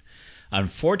honeymoon.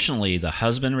 Unfortunately, the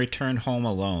husband returned home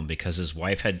alone because his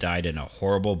wife had died in a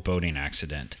horrible boating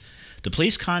accident. The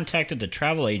police contacted the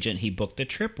travel agent he booked the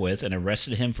trip with and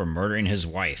arrested him for murdering his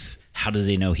wife. How did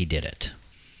they know he did it?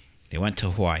 They went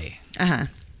to Hawaii. Uh-huh.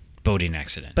 Boating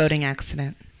accident. Boating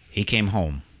accident. He came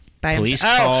home. By Police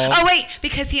himself. called. Oh, wait,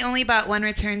 because he only bought 1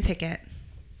 return ticket.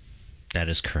 That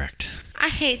is correct. I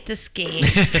hate this game.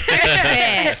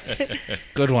 I quit.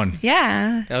 Good one.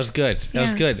 Yeah. That was good. That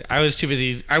was Yeah. good. I was too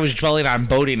busy. I was dwelling on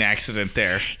boating accident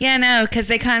there. Yeah, no, because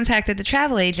they contacted the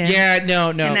travel agent. Yeah,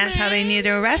 no. And that's how they knew to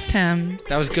arrest him.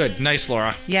 That was good. Nice,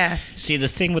 Laura. Yes. See, the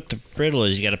thing with the riddle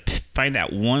is you got to find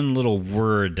that one little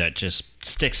word that just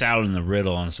sticks out in the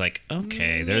riddle, and it's like,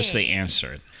 okay, there's the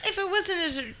answer. If it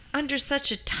wasn't under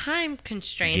such a time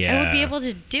constraint, I would be Yeah. able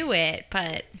to do it.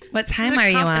 But What this time is a are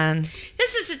you on?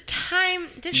 This is a time.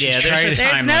 This Yeah, is there's a There's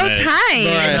time no limit. time.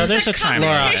 Laura, No, this there's is a time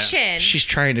limit. competition. She's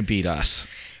trying to beat us.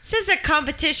 This is a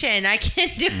competition. I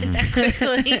can't do it that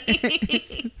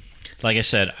quickly. Like I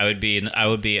said, I would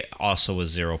be also with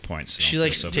 0 points. She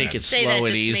likes to take it Say that slow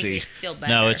just and to make me easy. feel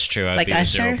better. No, it's true. I'd Like be with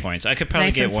 0 Usher? points. I could probably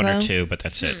Nice get and 1 or slow? 2, but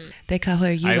that's it. They call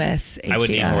her US. I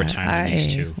would need more time than these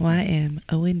two.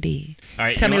 YMOND. All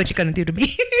right, Tell you me know what you're going to do to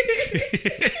me.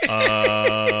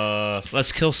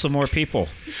 Let's kill some more people.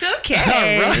 Okay.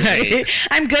 All right.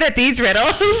 I'm good at these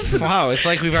riddles. Wow, it's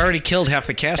like we've already killed half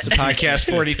the cast of Podcast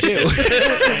 42.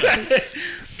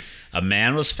 A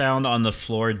man was found on the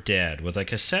floor dead with a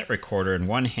cassette recorder in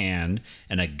one hand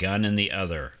and a gun in the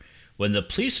other. When the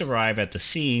police arrived at the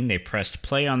scene, they pressed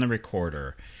play on the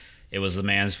recorder. It was the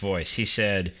man's voice. He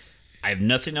said, "I have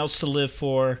nothing else to live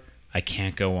for. I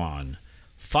can't go on."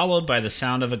 Followed by the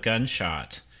sound of a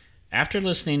gunshot. After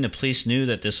listening, the police knew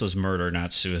that this was murder,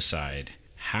 not suicide.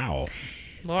 How?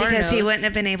 Laura Because he knows. wouldn't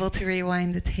have been able to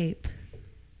rewind the tape.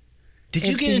 Did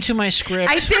you get into my script?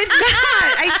 I did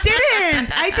not. I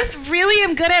didn't. I just really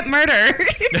am good at murder.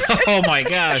 Oh my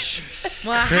gosh.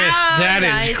 Well, Chris, how that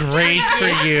nice is great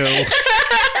for you.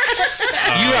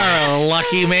 You are a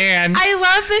lucky man. I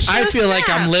love the show. I feel like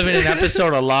I'm Snapped. living an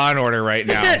episode of Law and Order right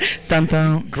now. Dun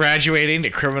dun. Graduating to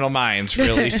Criminal Minds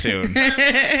really soon.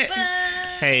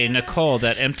 Hey, Nicole,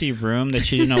 that empty room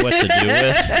that you didn't know what to do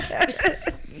with.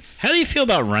 How do you feel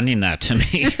about running that to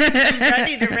me? I'm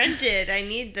ready to rent it. I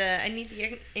need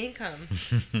the income.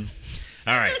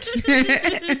 All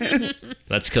right.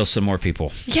 Let's kill some more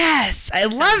people. Yes, I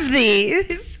love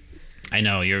these. I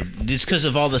know it's because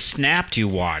of all the Snapped you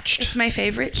watched. It's my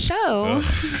favorite show.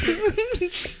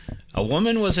 A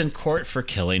woman was in court for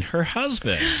killing her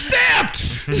husband.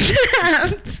 Snapped!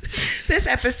 This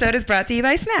episode is brought to you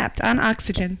by Snapped on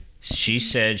Oxygen. She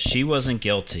said she wasn't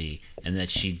guilty and that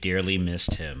she dearly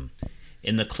missed him.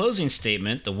 In the closing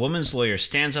statement, the woman's lawyer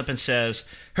stands up and says,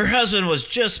 "Her husband was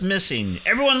just missing.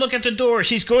 Everyone look at the door.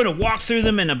 She's going to walk through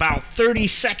them in about 30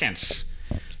 seconds."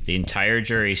 The entire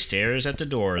jury stares at the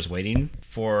doors, waiting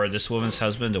for this woman's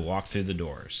husband to walk through the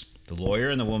doors. The lawyer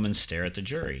and the woman stare at the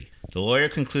jury. The lawyer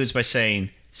concludes by saying,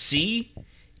 "See,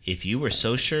 if you were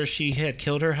so sure she had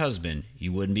killed her husband,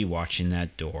 you wouldn't be watching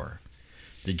that door."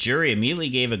 The jury immediately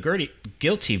gave a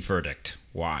guilty verdict.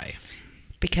 Why?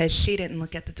 Because she didn't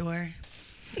look at the door.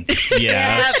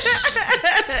 Yes.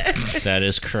 That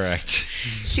is correct.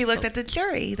 She looked at the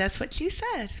jury. That's what she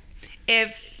said.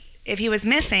 If he was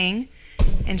missing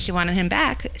and she wanted him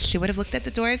back, she would have looked at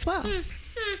the door as well.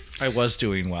 I was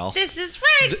doing well. This is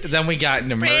rigged. Then we got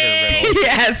into murder Rigged. riddles.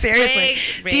 Yeah, seriously.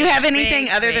 Rigged, Do you have rigged, anything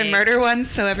rigged, other than rigged. murder ones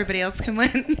so everybody else can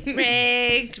win?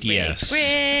 Rigged. Yes.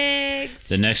 Rigged.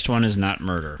 The next one is not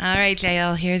murder. All right,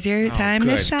 JL, here's your time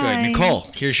good, to shine. Good.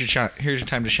 Nicole, here's your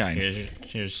time to shine.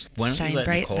 Here's why don't Shine you let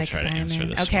bright Nicole like try a to answer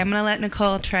diamond. this Okay, one. I'm going to let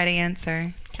Nicole try to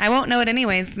answer. I won't know it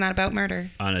anyways. It's not about murder.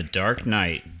 On a dark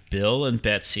night, Bill and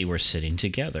Betsy were sitting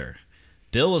together.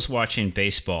 Bill was watching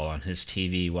baseball on his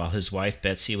TV while his wife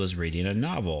Betsy was reading a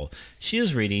novel. She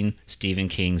was reading Stephen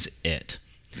King's It.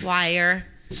 Liar.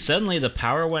 Suddenly, the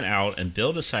power went out and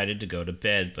Bill decided to go to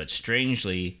bed, but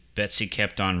strangely, Betsy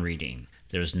kept on reading.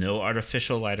 There was no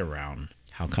artificial light around.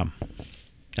 How come?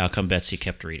 How come Betsy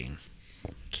kept reading?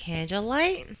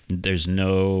 Candlelight? There's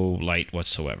no light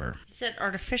whatsoever. You said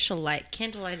artificial light.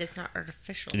 Candlelight is not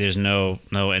artificial. There's no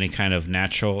any kind of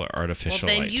natural or artificial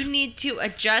Well, then light. you need to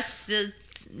adjust the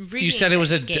reading. You said it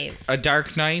was that you gave. a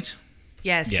dark night?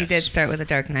 Yes, he Yes. did start with a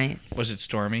dark night. Was it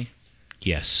stormy?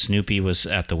 Yes, Snoopy was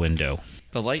at the window.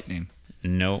 The lightning.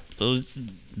 No,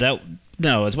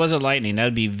 it wasn't lightning.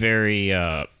 That'd be very.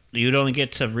 You'd only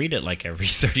get to read it like every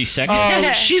 30 seconds.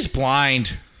 Oh, she's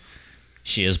blind.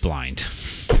 She is blind.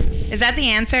 Is that the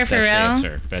answer for That's the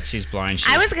real? answer. Betsy's blind.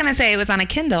 I was going to say it was on a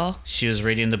Kindle. She was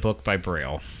reading the book by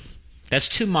Braille. That's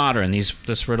too modern.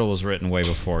 This riddle was written way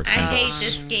before. I Kindle. hate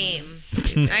this game.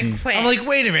 I quit. I'm like,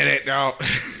 wait a minute. No.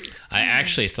 I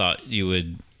actually thought you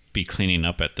would be cleaning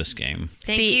up at this game.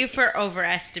 Thank See- you for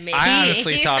overestimating. I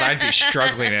honestly thought I'd be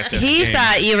struggling at this He game.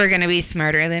 thought you were going to be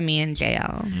smarter than me and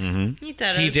JL. He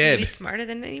thought He I was did. going to be smarter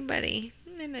than anybody.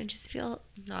 And I just feel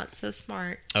not so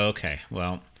smart. Okay,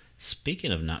 well,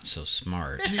 speaking of not so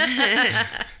smart,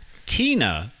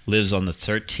 Tina lives on the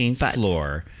 13th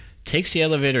floor, takes the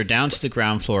elevator down to the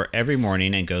ground floor every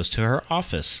morning, and goes to her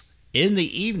office. In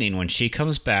the evening, when she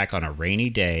comes back on a rainy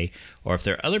day, or if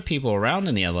there are other people around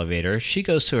in the elevator, she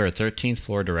goes to her 13th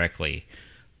floor directly.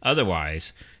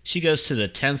 Otherwise, she goes to the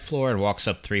 10th floor and walks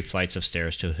up 3 flights of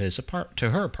stairs to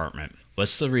her apartment.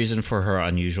 What's the reason for her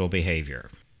unusual behavior?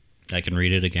 I can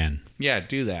read it again. Yeah,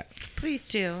 do that. Please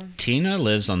do. Tina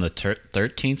lives on the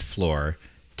 13th floor,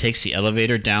 takes the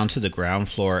elevator down to the ground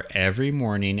floor every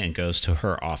morning, and goes to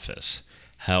her office.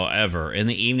 However, in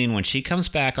the evening when she comes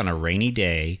back on a rainy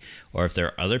day, or if there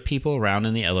are other people around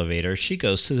in the elevator, she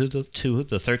goes to the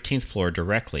 13th floor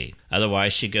directly.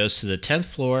 Otherwise, she goes to the 10th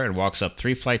floor and walks up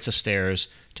 3 flights of stairs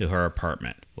to her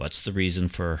apartment. What's the reason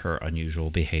for her unusual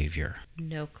behavior?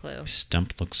 No clue.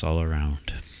 Stump looks all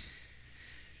around.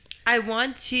 I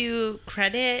want to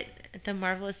credit the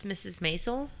Marvelous Mrs.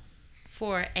 Maisel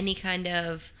for any kind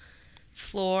of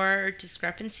floor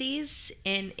discrepancies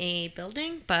in a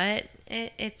building, but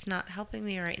it's not helping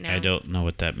me right now. I don't know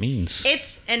what that means.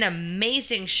 It's an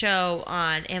amazing show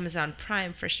on Amazon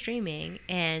Prime for streaming,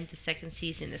 and the 2nd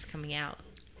season is coming out.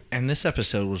 And this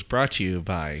episode was brought to you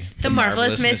by The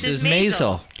Marvelous Mrs.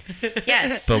 Maisel.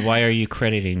 Yes, But why are you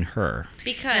crediting her?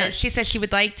 because She said she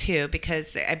would like to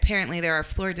because apparently there are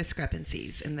floor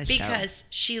discrepancies in the show. because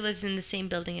she lives in the same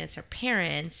building as her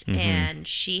parents, and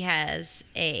she has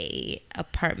a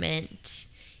apartment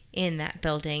in that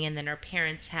building, and then her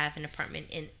parents have an apartment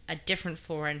in a different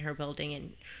floor in her building,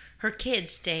 and her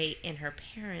kids stay in her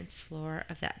parents' floor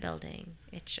of that building.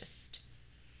 It's just...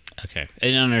 Okay. I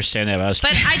didn't understand that.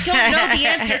 But I don't know the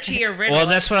answer to your riddle. Well,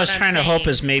 that's what I was I'm trying to hope saying.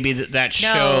 is maybe that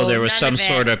show No, there was none some of it.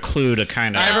 sort of clue to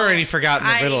kind of... I've already forgotten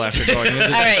the riddle after going into All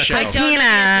that right, show. so don't know the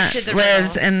answer to Tina the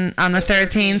lives riddle. on the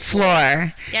 13th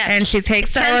floor, Yes. and she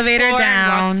takes the 10th elevator floor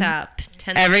and walks down up.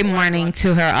 10th every floor morning walks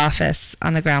to up. her office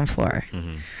on the ground floor.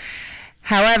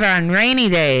 However, on rainy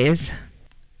days,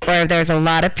 or if there's a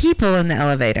lot of people in the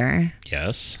elevator,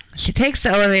 Yes. she takes the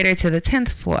elevator to the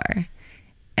 10th floor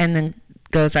and then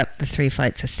goes up the 3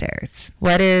 flights of stairs.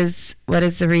 What is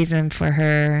the reason for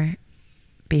her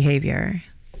behavior?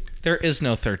 There is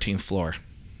no 13th floor.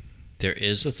 There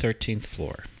is a 13th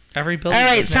floor. Every building. All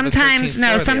right, doesn't have a sometimes 13th no,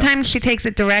 floor, though. sometimes she takes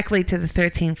it directly to the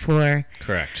 13th floor.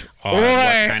 Correct. On Or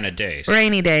what kind of days?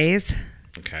 Rainy days.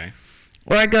 Okay.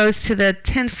 Or goes to the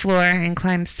 10th floor and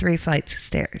climbs 3 flights of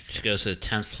stairs. She goes to the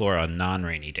 10th floor on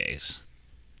non-rainy days.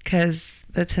 Because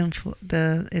the 10th floor,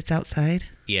 it's outside.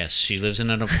 Yes, she lives in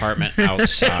an apartment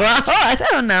outside. Well, I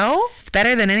don't know. It's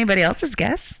better than anybody else's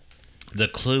guess. The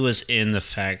clue is in the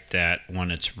fact that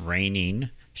when it's raining,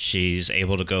 she's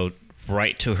able to go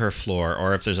right to her floor,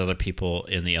 or if there's other people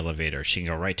in the elevator, she can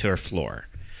go right to her floor.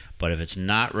 But if it's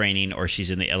not raining or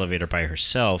she's in the elevator by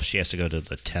herself, she has to go to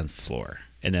the 10th floor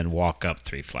and then walk up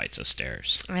 3 flights of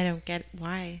stairs. I don't get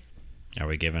why. Are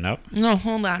we giving up? No,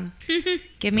 hold on.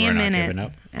 Give me We're a not minute. giving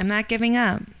up? I'm not giving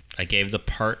up. I gave the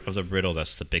part of the riddle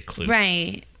that's the big clue.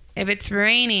 Right. If it's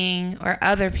raining or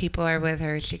other people are with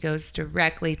her, she goes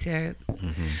directly to her.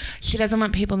 She doesn't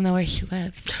want people to know where she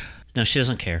lives. No, she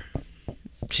doesn't care.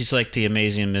 She's like the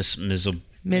amazing Miss Maisel.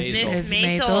 Miss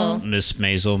Maisel. Miss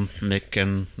Maisel, Mick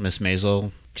and Miss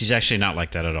Maisel. She's actually not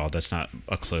like that at all. That's not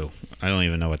a clue. I don't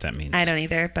even know what that means. I don't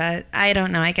either, but I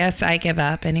don't know. I guess I give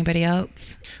up. Anybody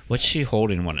else? What's she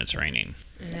holding when it's raining?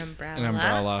 An umbrella. An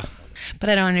umbrella. But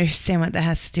I don't understand what that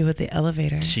has to do with the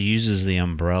elevator. She uses the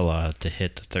umbrella to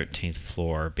hit the 13th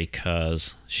floor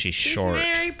because she's She's short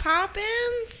Mary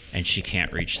Poppins. and she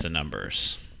can't reach the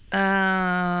numbers. Oh.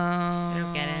 I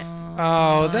don't get it.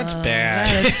 Oh, that's bad.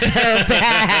 That is so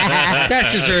bad.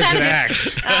 That deserves an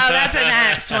X. Oh, that's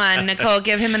an X one. Nicole,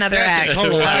 give him another That's X. a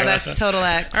total Oh, X. that's total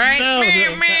X. All right. No,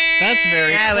 that's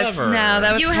very clever.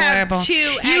 That was You have horrible. 2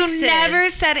 You X's. never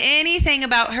said anything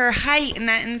about her height in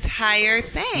that entire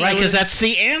thing. Right, because that's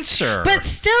the answer. But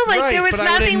still, Right, there was but I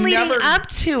would've nothing leading never up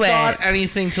to it. Thought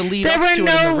anything to lead There up were to it in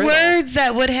no the riddle. words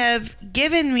that would have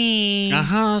given me.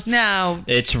 Uh-huh. No.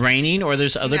 It's raining or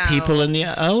there's other No. people in the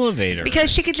elevator. Because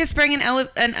she could just bring She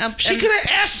could have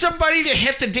asked somebody to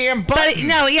hit the damn But button.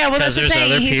 no, yeah, well, that's Because the there's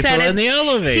thing. other He people said in the He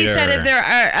elevator. said if there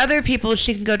are other people,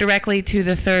 she can go directly to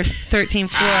the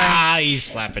 13th floor. Ah, he's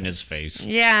slapping his face.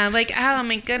 Yeah, like, oh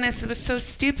my goodness, it was so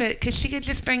stupid because she could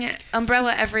just bring an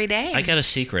umbrella every day. I got a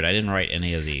secret. I didn't write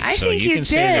any of these. I so think you you can did.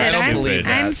 say they're I don't I'm, believe stupid.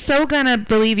 that. I'm so gonna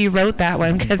believe you wrote that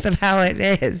one because of how it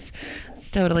is.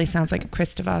 It totally sounds like a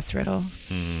Chris DeVos riddle.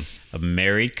 A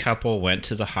married couple went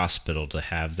to the hospital to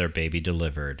have their baby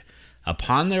delivered.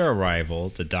 Upon their arrival,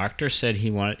 the doctor said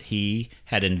he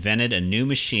had invented a new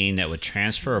machine that would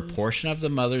transfer a portion of the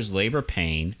mother's labor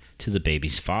pain to the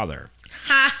baby's father.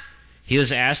 Ha! He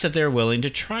was asked if they were willing to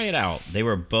try it out. They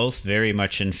were both very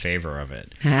much in favor of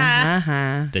it.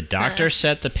 The doctor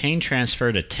set the pain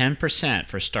transfer to 10%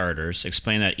 for starters,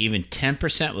 explained that even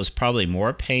 10% was probably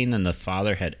more pain than the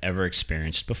father had ever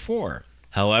experienced before.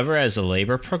 However, as the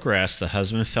labor progressed, the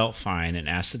husband felt fine and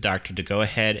asked the doctor to go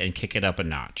ahead and kick it up a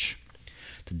notch.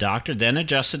 The doctor then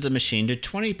adjusted the machine to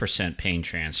 20% pain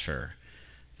transfer.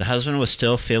 The husband was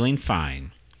still feeling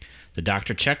fine. The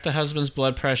doctor checked the husband's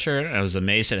blood pressure and was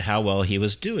amazed at how well he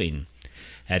was doing.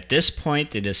 At this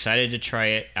point, they decided to try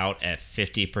it out at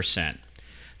 50%.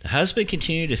 The husband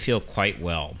continued to feel quite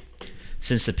well.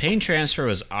 Since the pain transfer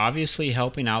was obviously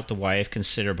helping out the wife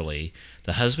considerably,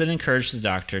 the husband encouraged the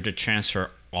doctor to transfer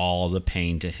all the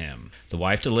pain to him. The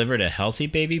wife delivered a healthy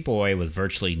baby boy with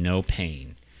virtually no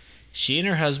pain. She and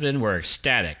her husband were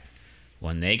ecstatic.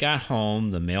 When they got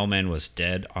home, the mailman was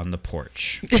dead on the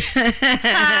porch.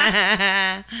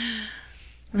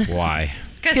 Why?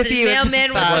 Because the he was mailman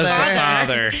the was father. the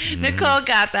father. Father. Nicole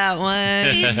got that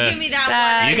one. Please give me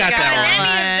that one. You got that Any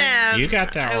of them. You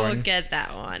got that I will one. get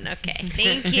that one. Okay.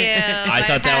 Thank you. I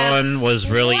thought that one was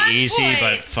really 1 easy point.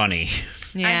 but funny.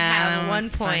 Yeah, have that 1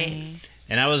 was point. funny.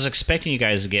 And I was expecting you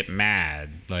guys to get mad,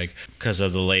 like, because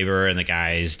of the labor and the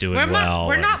guys doing We're well.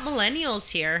 we're and- not millennials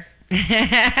here. No,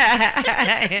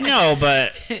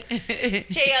 but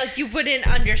JL, you wouldn't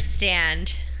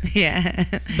understand. Yeah.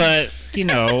 But,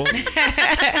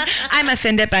 I'm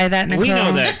offended by that, Nicole. we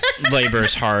know that labor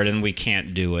is hard and we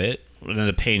can't do it. And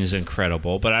the pain is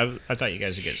incredible. But I thought you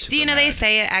guys would get super Do you know they mad.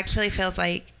 say it actually feels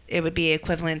like it would be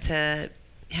equivalent to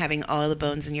having all the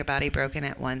bones in your body broken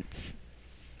at once?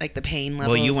 Like the pain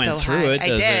level Well, you is went so through high. it. I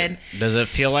Does did. Does it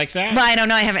feel like that? Well, I don't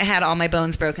know. I haven't had all my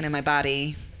bones broken in my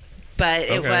body. But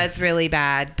it Okay. was really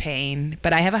bad pain.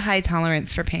 But I have a high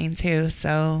tolerance for pain too.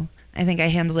 So I think I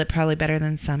handled it probably better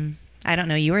than some. I don't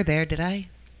know. You were there, did I?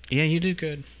 Yeah, you did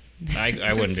good.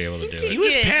 I wouldn't be able to do it. He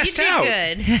was passed out.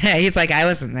 Good. He's like, I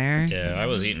wasn't there. Yeah, I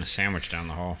was eating a sandwich down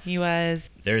the hall. He was.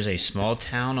 There's a small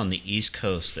town on the East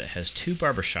Coast that has 2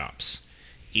 barbershops,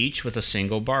 each with a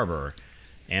single barber,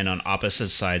 and on opposite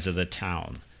sides of the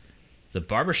town. The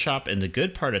barbershop in the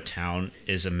good part of town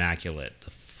is immaculate. The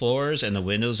floors and the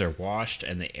windows are washed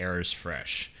and the air is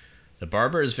fresh. The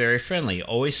barber is very friendly,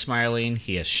 always smiling.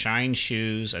 He has shine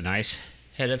shoes, a nice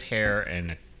head of hair,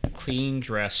 and a clean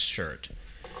dress shirt.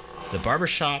 The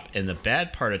barbershop in the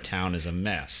bad part of town is a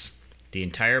mess. The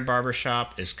entire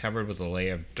barbershop is covered with a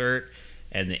layer of dirt,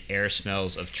 and the air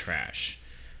smells of trash.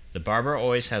 The barber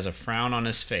always has a frown on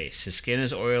his face. His skin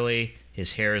is oily,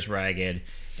 his hair is ragged,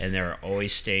 and there are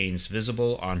always stains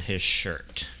visible on his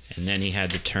shirt. And then he had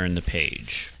to turn the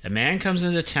page. A man comes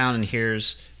into town and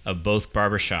hears of both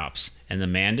barbershops, and the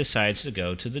man decides to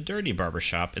go to the dirty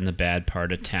barbershop in the bad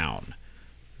part of town.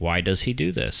 Why does he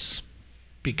do this?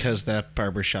 Because that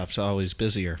barbershop's always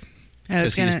busier. I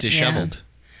was Because he's gonna- disheveled. yeah.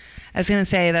 I was going to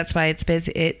say that's why it's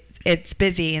busy. It's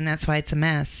busy, and that's why it's a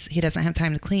mess. He doesn't have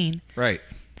time to clean. Right.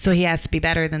 So he has to be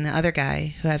better than the other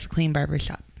guy who has a clean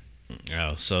barbershop.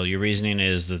 Oh, so your reasoning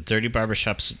is the dirty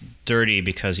barbershop's dirty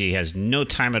because he has no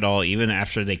time at all, even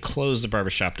after they close the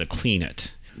barbershop, to clean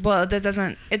it. Well, that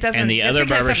doesn't. It doesn't. And the just other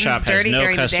because barbershop something's has dirty no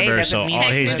during the day customers, doesn't so mean all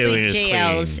it's he's dirty. doing is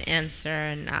JL's clean.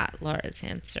 answer, not Laura's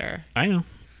answer. I know.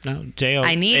 No, JL.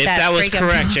 I need if that was freaking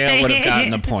correct, JL point. would have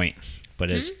gotten the point. But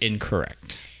it's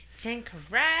incorrect. It's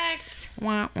incorrect.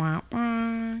 Wah, wah,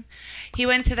 wah. He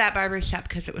went to that barbershop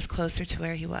because it was closer to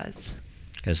where he was.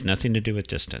 Has nothing to do with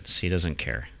distance. He doesn't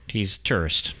care. He's a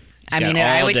tourist. He's I got mean,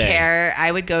 I all would day. care.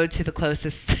 I would go to the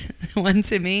closest one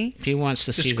to me. He wants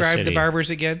to see Describe the the city. barbers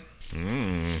again.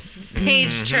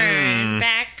 Page turn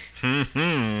back.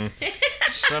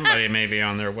 Somebody may be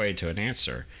on their way to an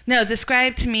answer. No,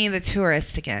 describe to me the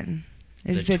tourist again.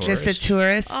 Is The it just a tourist?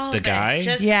 tourist? All The of it. guy?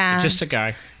 Just Yeah. Just a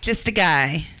guy. Just a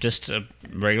guy. Just a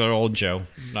regular old Joe.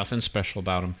 Nothing special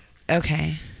about him.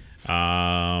 Okay.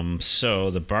 So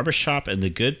the barbershop in the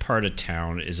good part of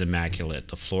town is immaculate.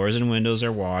 The floors and windows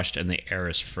are washed and the air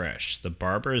is fresh. The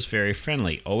barber is very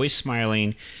friendly, always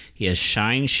smiling. He has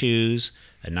shine shoes,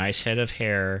 a nice head of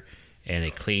hair, and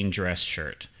a clean dress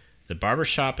shirt. The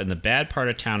barbershop in the bad part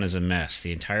of town is a mess.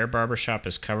 The entire barbershop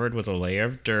is covered with a layer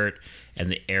of dirt and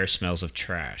the air smells of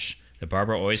trash. The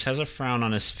barber always has a frown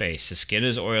on his face. His skin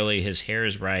is oily, his hair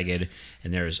is ragged,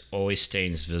 and there is always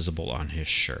stains visible on his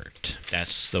shirt.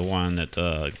 That's the one that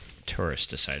the tourist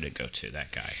decided to go to,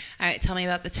 that guy. All right. Tell me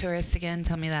about the tourist again.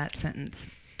 Tell me that sentence.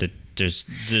 There's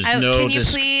Oh, no can you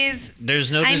please?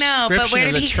 there's no I know, but description where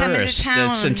of did the he come into tourist. town?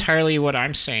 That's entirely what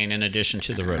I'm saying in addition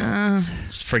to the riddle.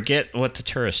 Forget what the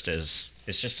tourist is.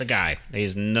 It's just a guy. He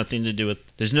has nothing to do with.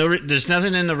 There's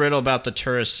nothing in the riddle about the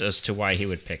tourist as to why he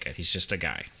would pick it. He's just a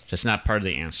guy. That's not part of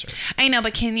the answer. I know,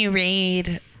 but can you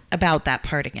read about that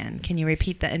part again? Can you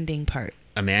repeat the ending part?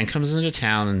 A man comes into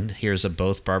town and hears of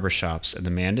both barbershops, and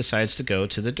the man decides to go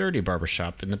to the dirty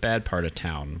barbershop in the bad part of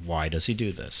town. Why does he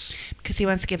do this? Because he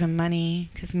wants to give him money.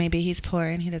 Because maybe he's poor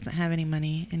and he doesn't have any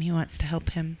money, and he wants to help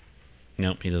him.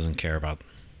 Nope, he doesn't care about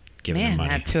giving Man, him money.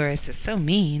 that tourist is so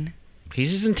mean.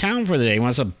 He's just in town for the day. He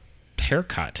wants a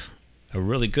haircut, a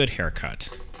really good haircut.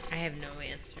 I have no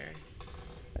answer.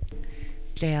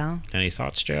 JL. Any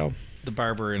thoughts, Joe? The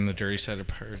barber in the dirty side of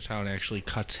part of town actually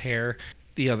cuts hair.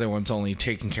 The other one's only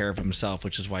taking care of himself,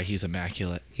 which is why he's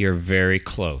immaculate. You're very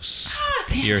close.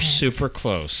 Damn You're it. super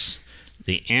close.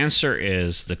 The answer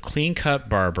is the clean-cut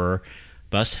barber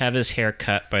must have his hair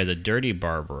cut by the dirty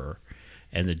barber,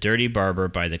 and the dirty barber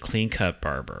by the clean-cut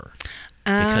barber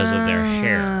because of their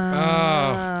hair.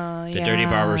 Oh, The dirty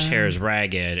barber's hair is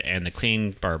ragged, and the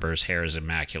clean barber's hair is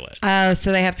immaculate. Oh,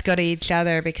 so they have to go to each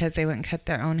other because they wouldn't cut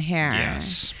their own hair.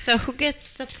 Yes. So who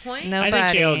gets the point? Nobody.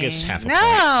 I think JL gets half a point.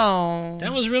 No.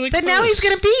 That was really But close. now he's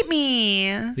going to beat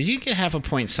me. You get half a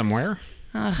point somewhere.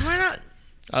 We're not.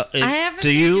 Do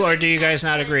you or do you guys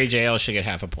not agree JL should get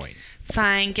half a point?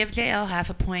 Fine, give JL half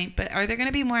a point, but are there going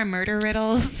to be more murder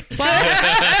riddles? Here's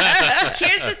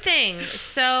the thing.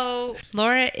 So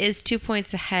Laura is 2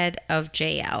 points ahead of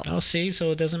JL. Oh, see,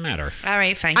 so it doesn't matter. All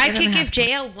right, fine. I him could half give a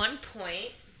point. JL 1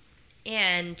 point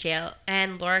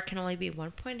and Laura can only be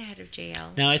 1 point ahead of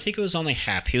JL. No, I think it was only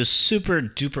half. He was super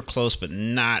duper close, but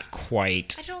not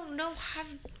quite. I don't know how.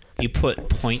 You put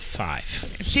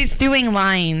 0.5. She's doing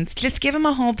lines. Just give him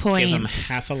a whole point. Give him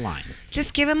half a line.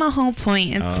 Just give him a whole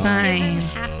point. It's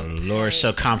fine. Laura's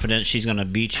so confident she's going to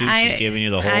beat you. She's giving you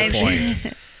the whole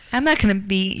point. I'm not going to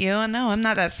beat you. No, I'm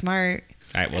not that smart.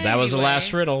 All right, well, that was the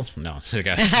last riddle. No.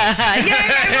 Okay.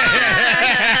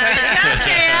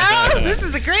 This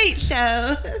is a great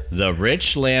show. The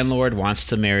rich landlord wants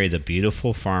to marry the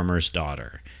beautiful farmer's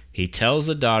daughter. He tells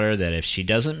the daughter that if she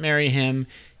doesn't marry him,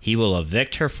 he will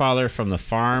evict her father from the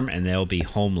farm and they'll be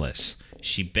homeless.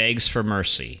 She begs for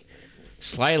mercy.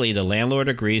 Slyly, the landlord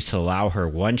agrees to allow her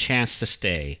one chance to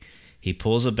stay. He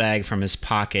pulls a bag from his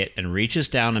pocket and reaches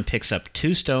down and picks up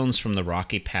 2 stones from the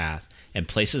rocky path and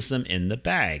places them in the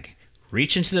bag.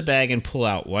 Reach into the bag and pull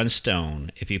out 1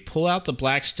 stone. If you pull out the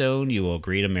black stone, you will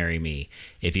agree to marry me.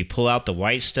 If you pull out the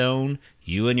white stone,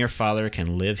 you and your father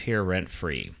can live here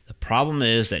rent-free. The problem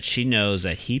is that she knows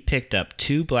that he picked up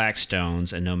 2 black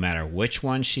stones, and no matter which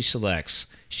one she selects,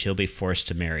 she'll be forced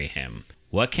to marry him.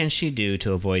 What can she do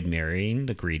to avoid marrying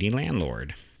the greedy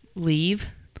landlord? Leave.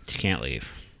 She can't leave.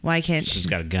 Why can't She's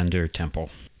got a gun to her temple.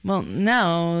 Well,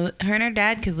 no. Her and her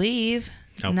dad could leave.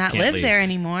 Nope, Not can't live leave. there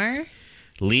anymore.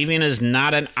 Leaving is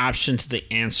not an option to the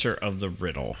answer of the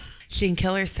riddle. She can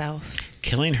kill herself.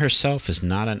 Killing herself is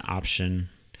not an option.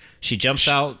 She jumps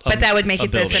out. But that would make a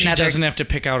it this building. She another. doesn't have to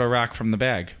pick out a rock from the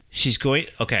bag. She's going.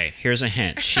 Okay, here's a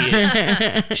hint.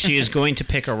 She is going to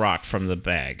pick a rock from the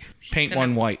bag. Paint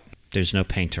one white. There's no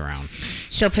paint around.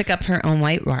 She'll pick up her own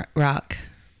white rock.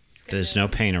 There's no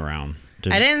paint around.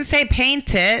 I didn't say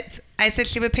paint it. I said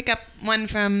she would pick up one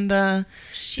from the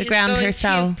ground going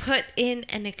herself. to put in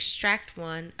and extract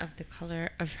one of the color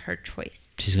of her choice.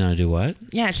 She's gonna do what?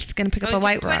 Yeah, she's going to pick up a Going to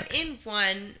white put rock. in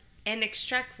one and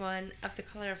extract one of the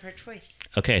color of her choice.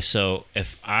 Okay, so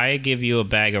if I give you a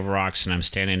bag of rocks and I'm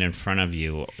standing in front of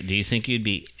you, do you think you'd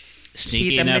be sneaky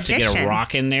She's a enough to get a magician.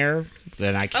 rock in there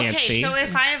that I can't see? So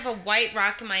if I have a white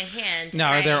rock in my hand,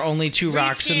 Now, and are there I only 2 reach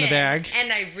rocks in the bag?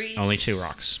 And I reach. Only 2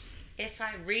 rocks. If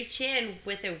I reach in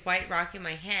with a white rock in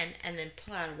my hand and then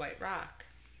pull out a white rock,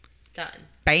 done.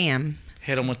 Bam.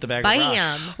 Hit him with the bag of rocks.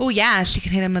 Bam. Oh, yeah, she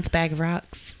can hit him with a bag of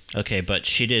rocks. Okay, but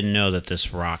she didn't know that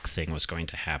this rock thing was going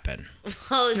to happen.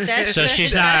 Well, that's So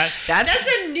she's not. that's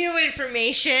a new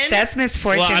information. That's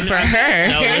misfortune I'm- for her.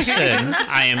 No, listen.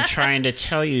 I am trying to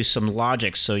tell you some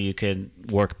logic so you can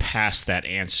work past that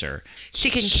answer. She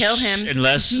can kill him.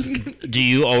 Unless, do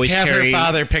you always Have carry? her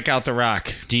father pick out the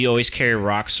rock. Do you always carry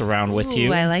rocks around with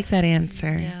you? Ooh, I like that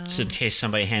answer. No. So in case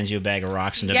somebody hands you a bag of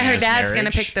rocks and Yeah, her demands dad's marriage, going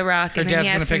to pick the rock, Her and then he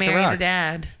dad's has gonna to pick the marry the rock.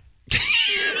 dad.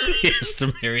 he has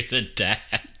to marry the dad.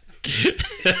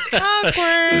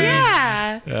 Awkward.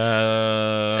 Yeah.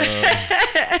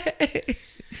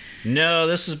 No,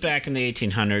 this is back in the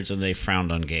 1800s, and they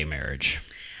frowned on gay marriage.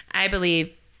 I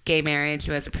believe gay marriage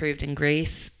was approved in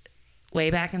Greece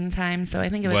way back in time, so I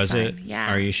think it was Was fine. it?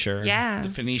 Yeah. Are you sure? Yeah. The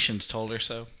Phoenicians told her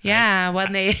so. Yeah,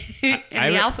 when they in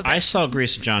the alphabet. I saw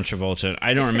Grease and John Travolta.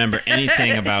 I don't remember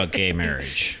anything about gay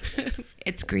marriage.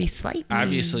 It's Grease Lightning.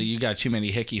 Obviously, you got too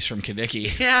many hickeys from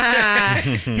Kaneki. Yeah.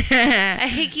 A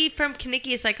hickey from Kaneki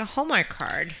is like a Hallmark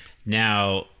card.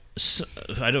 Now,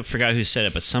 I don't forgot who said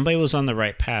it, but somebody was on the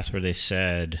right path where they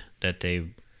said that they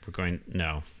were going.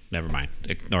 No, never mind.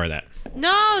 Ignore that.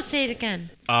 No, say it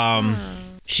again.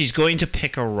 She's going to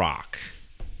pick a rock,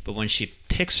 but when she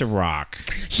picks a rock,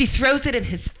 She throws it in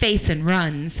his face and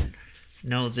runs.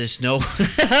 no, there's no.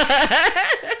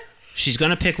 She's going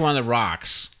to pick one of the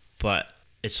rocks, but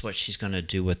it's what she's going to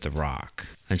do with the rock,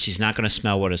 and she's not going to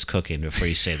smell what it's cooking before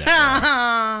you say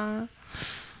that.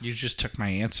 You just took my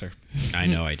answer. I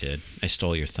know I did. I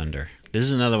stole your thunder. This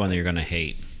is another one that you're going to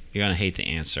hate. You're going to hate the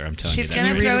answer. I'm telling She's you that. gonna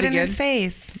Can you throw read it it in again? his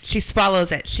face. She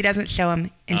swallows it. She doesn't show him,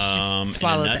 and she In a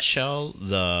swallows it. nutshell,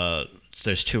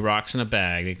 there's 2 rocks in a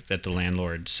bag that the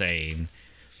landlord's saying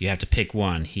you have to pick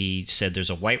one. He said there's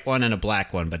a white one and a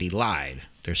black one, but he lied.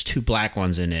 There's 2 black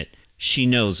ones in it. She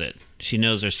knows it. She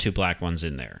knows there's 2 black ones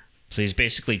in there. So he's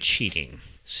basically cheating.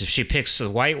 So if she picks the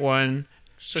white one,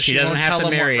 So she doesn't won't have to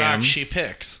tell him marry what rock him. she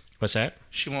picks. What's that?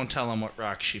 She won't tell him what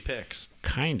rock she picks.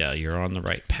 Kinda. You're on the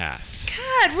right path.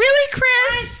 God, really,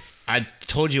 Chris? I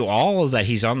told you all that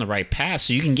he's on the right path,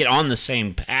 so you can get on the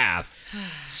same path.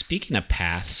 Speaking of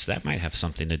paths, that might have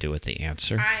something to do with the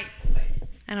answer. I quit.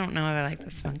 I don't know if I like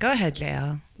this one. Go ahead,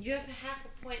 JL. You have half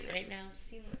a point right now.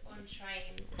 So you want to try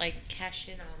and like cash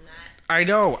in on that. I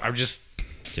know. I'm just.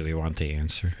 Do we want the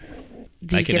answer?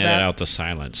 Do I you can give edit up? out the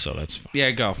silence, so that's fine.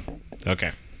 Yeah, go.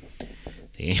 Okay.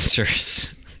 The answer is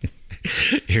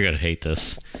you're gonna hate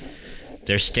this.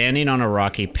 They're standing on a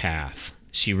rocky path.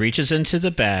 She reaches into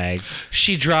the bag.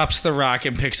 She drops the rock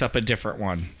and picks up a different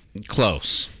one.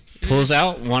 Close. Pulls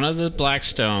out one of the black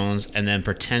stones and then,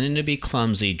 pretending to be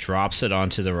clumsy, drops it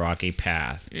onto the rocky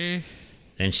path.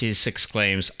 Then she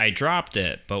exclaims, I dropped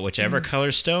it, but whichever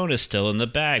color stone is still in the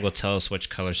bag will tell us which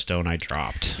color stone I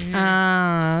dropped. Oh,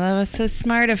 that was so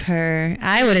smart of her.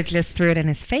 I would have just threw it in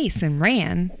his face and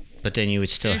ran. But then you would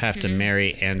still have to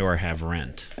marry and or have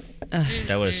rent.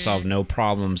 That would have solved no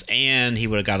problems, and he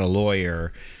would have got a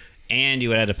lawyer, and you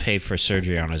would have to pay for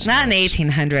surgery on his Not in the nose.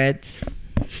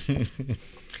 1800s.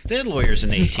 They had lawyers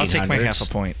in the 1800s. I'll take my half a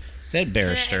point. They had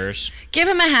barristers. Give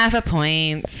him a half a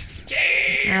point.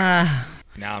 Yeah.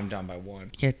 Now I'm down by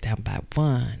 1. You're down by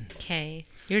 1. Okay.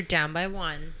 You're down by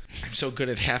 1. I'm so good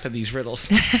at half of these riddles.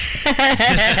 So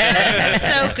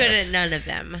good at none of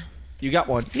them. You got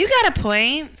 1. You got a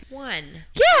point. 1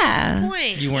 Yeah.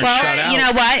 point. You weren't shut out. You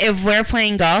know what? If we're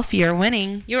playing golf, you're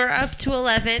winning. You're up to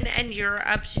 11 and you're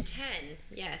up to 10.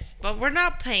 Yes, but we're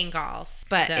not playing golf.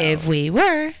 But so if we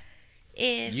were,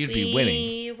 You'd be winning.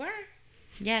 We were.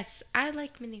 Yes, I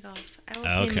like mini golf. I will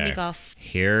play mini Okay. golf.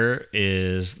 Here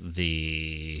is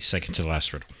the second to the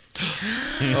last riddle.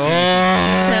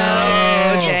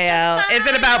 oh, JL. Is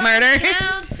it about murder?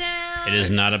 Countdown. It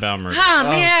is not about murder. Oh,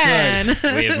 man.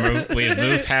 We have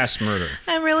moved past murder.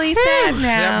 I'm really sad now.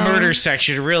 That murder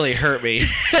section really hurt me.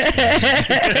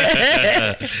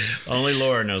 Only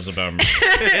Laura knows about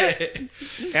murder.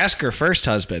 Ask her first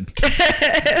husband.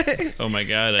 Oh my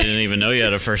God, I didn't even know you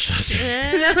had a first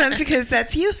husband. No, that's because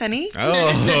that's you, honey.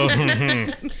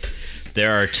 Oh.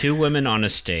 There are 2 women on a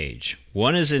stage.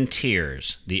 One is in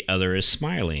tears. The other is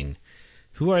smiling.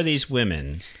 Who are these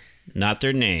women? Not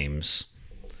their names.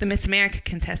 The Miss America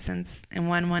contestants, and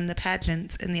one won the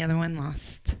pageant, and the other one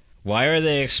lost. Why are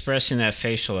they expressing that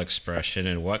facial expression,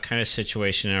 and what kind of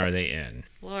situation are they in?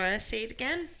 Laura, say it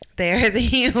again. They're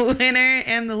the winner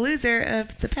and the loser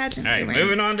of the pageant. All right, they were.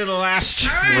 moving on to the last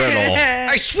riddle.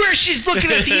 I swear she's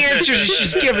looking at the answers and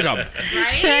she's giving them.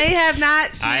 Right? I have not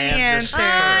seen I the have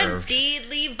the answer.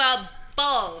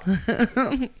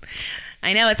 Unbelievable.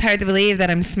 I know it's hard to believe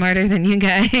that I'm smarter than you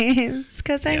guys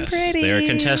because I'm Yes, pretty. they are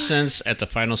contestants at the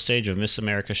final stage of Miss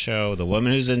America show. The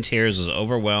woman who's in tears was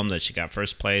overwhelmed that she got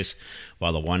first place,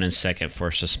 while the one in second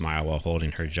forced a smile while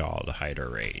holding her jaw to hide her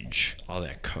rage. All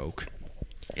that coke.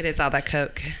 It is all that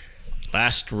Coke.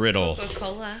 Last riddle.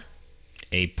 Coca-Cola.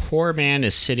 A poor man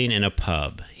is sitting in a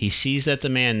pub. He sees that the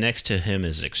man next to him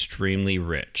is extremely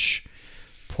rich.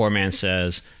 Poor man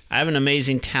says, I have an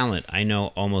amazing talent. I know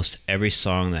almost every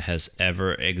song that has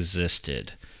ever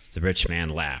existed. The rich man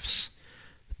laughs.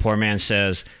 The poor man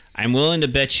says, I'm willing to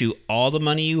bet you all the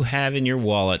money you have in your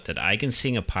wallet that I can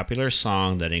sing a popular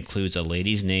song that includes a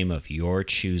lady's name of your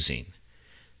choosing.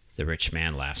 The rich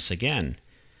man laughs again.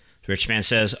 The rich man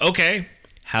says, okay,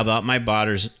 how about my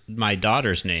daughter's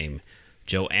name?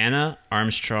 Joanna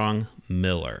Armstrong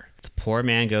Miller. The poor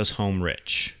man goes home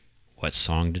rich. What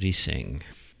song did he sing?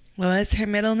 What was her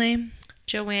middle name?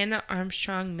 Joanna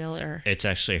Armstrong Miller. It's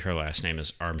actually, her last name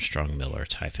is Armstrong Miller.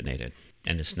 It's hyphenated.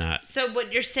 And it's not, So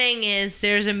what you're saying is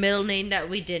there's a middle name that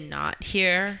we did not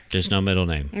hear. there's no middle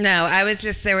name. No, I was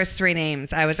just, there was 3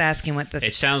 names. I was asking what the...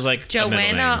 It sounds like a middle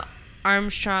Joanna name.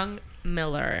 Armstrong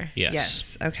Miller. Yes.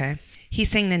 Yes, okay. He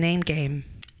sang the name game.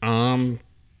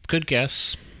 Good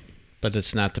guess. But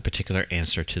it's not the particular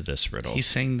answer to this riddle. He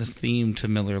sang the theme to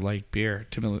Miller Lite beer,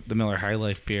 to the Miller High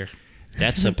Life beer.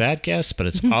 That's a bad guess, but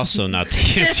it's also not the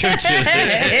answer to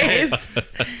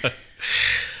this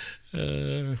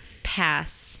riddle.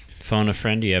 Pass. Phone a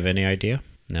friend, do you have any idea?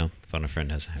 No, phone a friend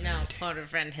doesn't have any No, idea. phone a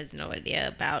friend has no idea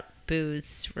about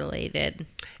booze related.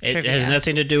 It trivia. has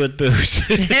nothing to do with booze.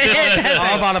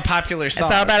 All about a popular song.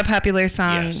 It's all about a popular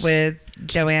song Yes. with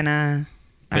Joanna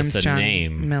With a Armstrong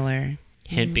name. Miller.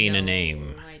 Hint being a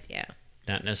name. No idea.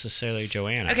 Not necessarily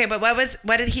Joanna. Okay, but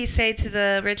what did he say to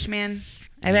the rich man?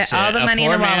 I He bet said, all the money in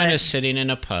A the poor man wallet. is sitting in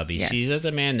a pub. He Yeah. sees that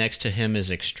the man next to him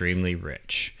is extremely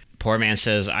rich. Poor man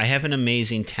says, I have an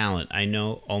amazing talent. I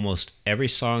know almost every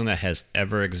song that has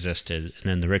ever existed. And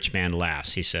then the rich man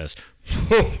laughs. He says,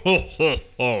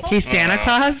 He's Santa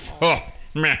Claus?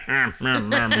 That's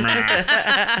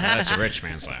a rich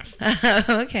man's laugh.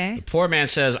 Okay. The poor man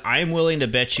says, I'm willing to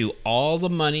bet you all the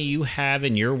money you have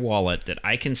in your wallet that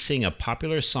I can sing a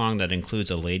popular song that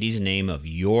includes a lady's name of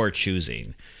your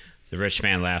choosing. The rich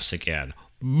man laughs again.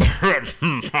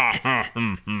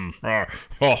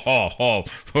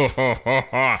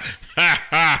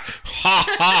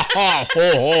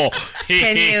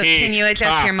 Can you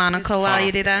adjust your monocle while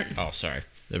you do that? Oh, sorry.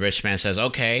 The rich man says,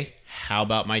 okay, how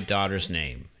about my daughter's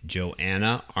name?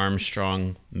 Joanna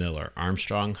Armstrong Miller.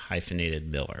 Armstrong hyphenated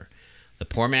Miller. The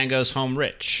poor man goes home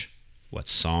rich. What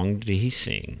song did he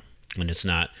sing? And it's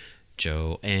not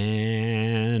Joanna,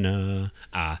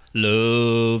 I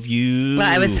love you. Well,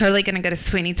 I was totally going to go to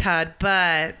Sweeney Todd,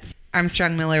 but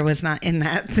Armstrong Miller was not in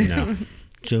that. No.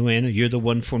 Joanna, you're the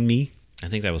one for me. I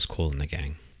think that was Kool and the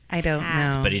Gang. I don't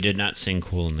know. But he did not sing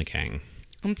Kool and the Gang.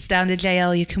 It's down to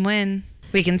JL. You can win.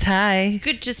 We can tie. You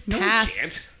could just pass.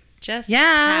 can't. Just Yeah.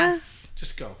 pass.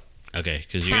 Just go. Okay,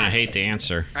 because you're going to hate the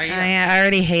answer. I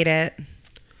already hate it.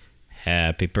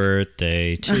 Happy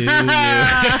birthday to you.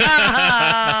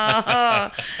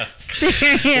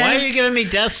 Serious. Why are you giving me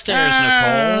death stares,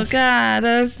 Oh, Nicole? God.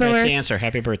 That was the That's worst. the answer.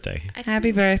 Happy birthday.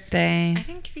 Happy birthday. I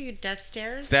didn't give you death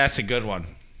stares. That's a good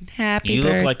one. Happy You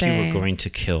birthday. look like you were going to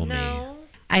kill me. No.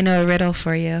 I know a riddle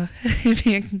for you if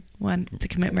you want to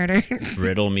commit murder.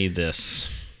 Riddle me this.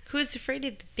 Who's afraid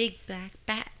of the big black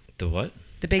bat? The what?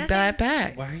 The big bad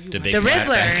bat. Why are you The like big The black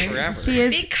Riddler. bat. forever? She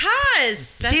is,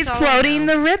 Because that's she's all I quoting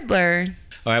know. the Riddler.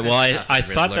 All right, well, not the I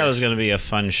thought that Riddler. was going to be a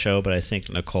fun show, but I think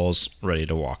Nicole's ready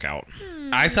to walk out.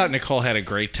 I thought Nicole had a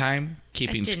great time I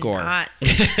keeping did score. not.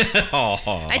 Oh,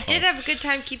 I did have a good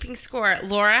time keeping score.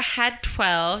 Laura had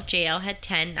 12, JL had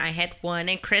 10, I had 1,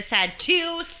 and Chris had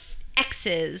 2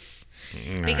 X's.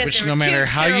 Because Which there no were two matter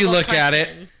how you terrible look at it,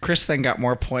 questions. Chris then got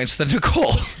more points than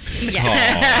Nicole.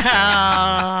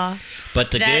 Yeah.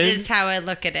 But the That good, is how I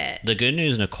look at it. the good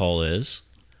news, Nicole, is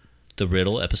the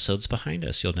riddle episode's behind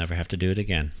us. You'll never have to do it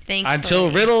again. Thankfully.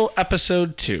 Until Riddle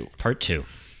episode 2. Part 2.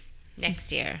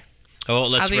 Next year. Oh, I'll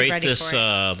let's be rate ready this. for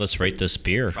it. Let's rate this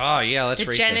beer. Oh, yeah, let's The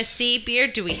rate Genesee beer,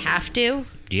 do we have to?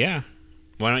 Yeah.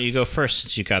 Why don't you go first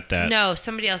since you got that? No,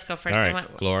 somebody else go first. All right, I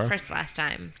went Laura. first last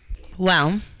time.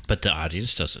 Well, But the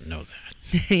audience doesn't know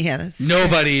that. yeah. That's this.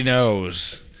 Nobody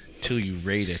knows till you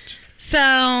rate it.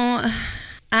 So,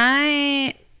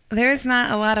 there's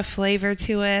not a lot of flavor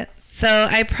to it. So,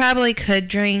 I probably could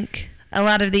drink a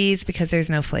lot of these because there's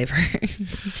no flavor.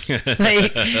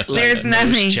 like, there's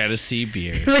nothing. Most Genesee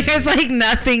beer. There's like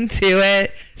nothing to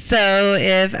it. So,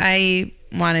 if I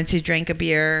wanted to drink a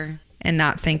beer and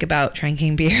not think about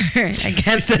drinking beer, I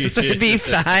guess this would be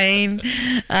fine.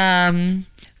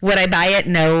 Would I buy it?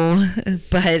 No.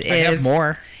 But I have if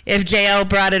more. JL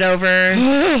brought it over,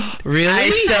 Really?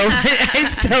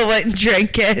 I still wouldn't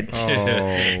drink it.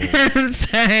 Oh, I'm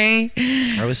sorry.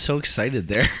 I was so excited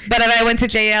there. But if I went to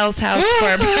JL's house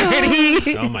for a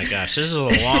party, Oh my gosh, this is a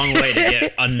long way to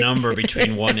get a number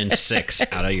between 1 and 6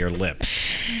 out of your lips.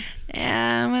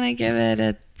 yeah, I'm gonna give it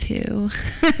a 2.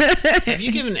 Have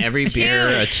you given every beer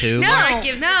a 2? Laura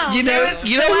gives no. it- You know the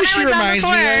who one she I was on reminds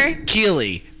me before. of?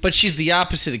 Keely. But she's the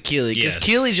opposite of Keely. Because Yes.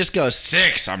 Keely just goes,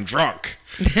 6, I'm drunk.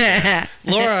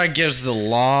 Laura gives the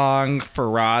long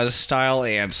Faraz style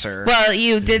answer. Well,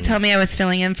 you did tell me I was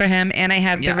filling in for him, and I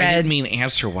have yeah, the I red. didn't mean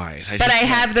answer wise. But I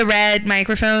have the red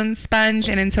microphone sponge,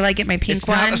 and until I get my pink It's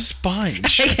one, not a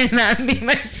sponge. I cannot be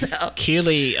myself.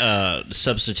 Keely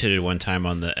substituted one time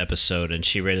on the episode, and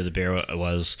she rated the beer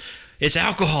was, it's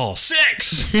alcohol,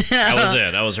 6! That was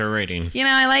it. That was her rating. You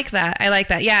know, I like that.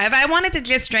 Yeah, if I wanted to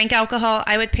just drink alcohol,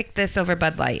 I would pick this over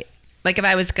Bud Light. Like if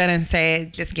I was gonna say,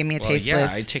 just give me a Well,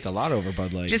 tasteless. yeah, I'd take a lot over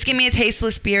Bud Light. Just give me a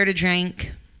tasteless beer to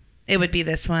drink. It would be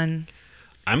this one.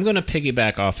 I'm going to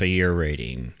piggyback off of your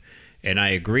rating, and I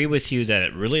agree with you that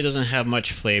it really doesn't have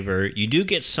much flavor. You do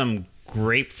get some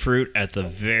grapefruit at the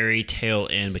very tail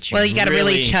end, but you Well, you got to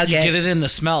really chug you it. get it in the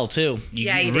smell, too.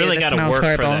 Yeah, you do. really That got to smells work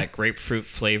horrible. for that grapefruit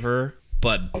flavor,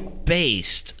 but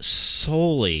based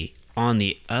solely on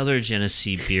the other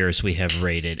Genesee beers we have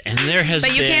rated, and there has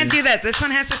But you been... can't do that. This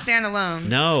one has to stand alone.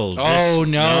 No. Oh, this-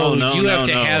 no. You have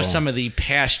to no. have some of the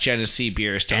past Genesee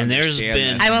beers to And there's understand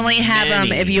been- this. I only have them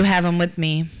Many. if you have them with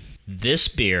me. This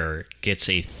beer gets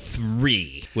a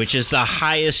 3, which is the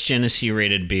highest Genesee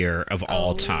rated beer of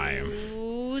all time.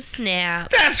 Ooh, snap.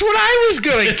 That's what I was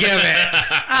going to give it.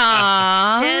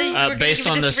 Aww. Jill, you were gonna Based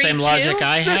give on it a the 3 same too? logic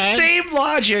I The had. same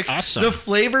logic. Awesome. The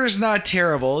flavor's not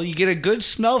terrible. You get a good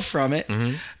smell from it. Mm-hmm.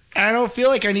 And I don't feel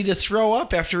like I need to throw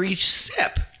up after each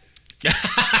sip.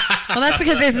 Well, that's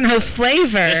because there's no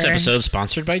flavor. This episode is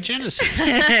sponsored by Genesee.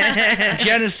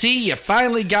 Genesee, you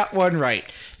finally got one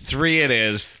right. 3 it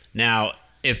is. Now,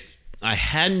 if I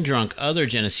hadn't drunk other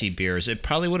Genesee beers, it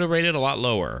probably would have rated a lot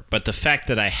lower. But the fact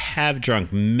that I have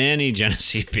drunk many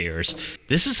Genesee beers,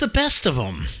 this is the best of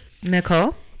them.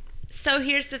 Nicole? So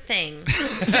here's the thing.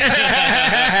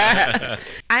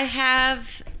 I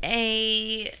have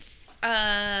a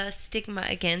a stigma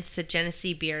against the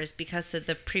Genesee beers because of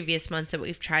the previous ones that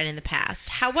we've tried in the past.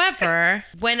 However,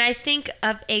 when I think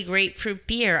of a grapefruit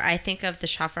beer, I think of the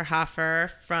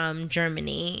Schafferhofer from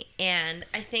Germany, and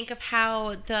I think of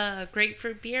how the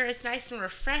grapefruit beer is nice and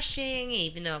refreshing,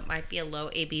 even though it might be a low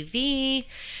ABV.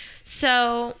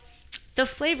 So the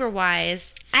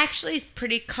flavor-wise actually is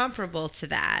pretty comparable to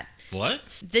that. What?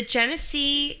 The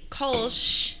Genesee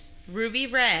Kolsch Ruby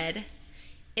Red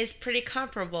is pretty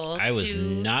comparable I was to...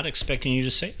 not expecting you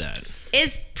to say that.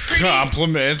 Is pretty...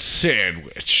 Compliment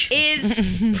sandwich.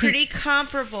 Is pretty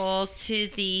comparable to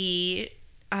the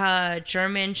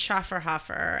German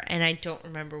Schafferhofer, and I don't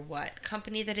remember what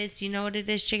company that is. Do you know what it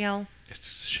is, JL?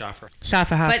 It's Schaffer.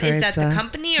 Schafferhofer. But is that the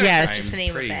company or yes. is that just the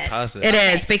name of it? Positive.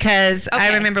 It is because I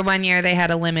Okay. remember one year they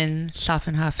had a lemon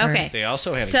Schafferhofer. Okay. They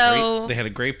also had So- a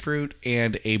grapefruit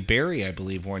and a berry, I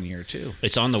believe, one year too.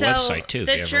 It's on the So, website too.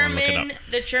 The if you ever want to look it German, up.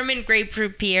 the German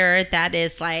grapefruit beer that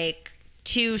is like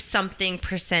 2-something%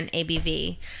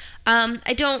 ABV.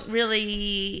 I don't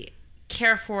really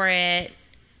care for it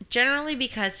generally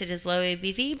because it is low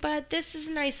ABV, but this is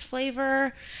a nice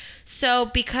flavor. So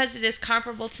because it is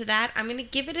comparable to that, I'm going to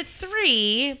give it a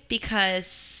 3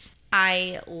 because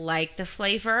I like the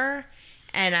flavor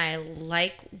and I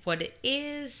like what it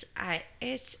is.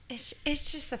 It's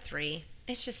just a 3.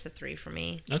 It's just a 3 for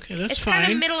me. Okay, that's It's fine.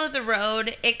 kind of middle of the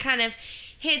road. It kind of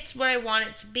hits what I want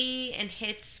it to be and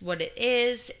hits what it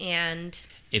is. And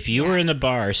If you were in the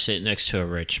bar sitting next to a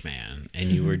rich man and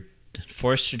you were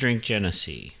forced to drink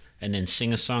Genesee and then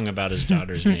sing a song about his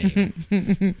daughter's name,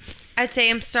 I'd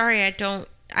say, I'm sorry, I don't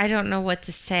know what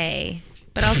to say,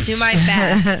 but I'll do my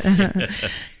best.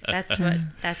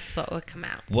 That's what would come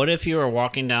out. what if you were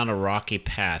walking down a rocky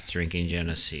path drinking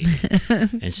Genesee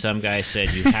and some guy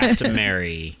said you have to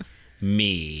marry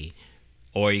me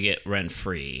or you get rent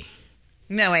free?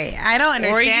 No, wait. I don't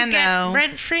Or you understand, get though,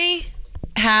 rent free.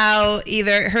 how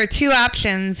either her two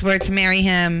options were to marry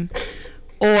him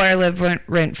or live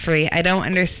rent free. I don't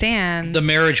understand. The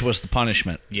marriage was the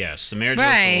punishment. Yes, the marriage was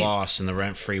Right. the loss and the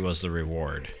rent free was the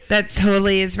reward. That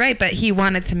totally is right, but he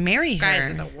wanted to marry her. Guys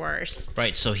are the worst.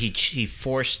 Right, so he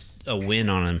forced a win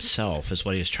on himself is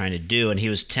what he was trying to do, and he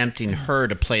was tempting her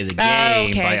to play the game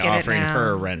okay, I by get it offering now.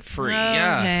 her rent free.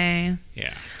 Okay.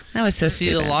 Yeah. That was so See,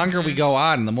 stupid. the longer we go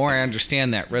on, the more I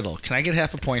understand that riddle. Can I get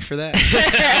half a point for that?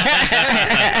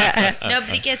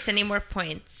 Nobody gets any more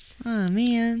points. Oh,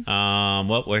 man.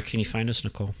 Where can you find us,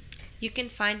 Nicole? You can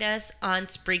find us on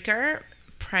Spreaker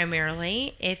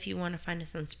primarily. If you want to find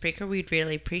us on Spreaker, we'd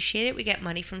really appreciate it. We get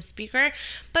money from Spreaker,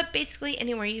 but basically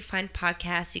anywhere you find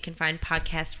podcasts, you can find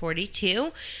Podcast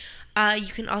 42. You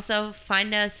can also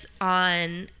find us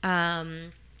on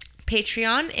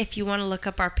Patreon. If you want to look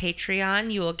up our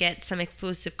Patreon, you will get some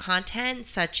exclusive content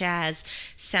such as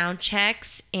sound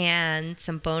checks and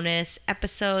some bonus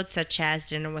episodes such as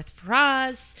Dinner with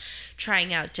Faraz,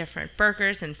 trying out different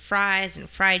burgers and fries and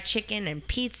fried chicken and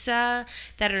pizza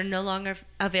that are no longer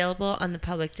available on the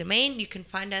public domain. You can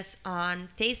find us on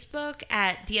Facebook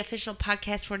at the official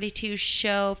Podcast 42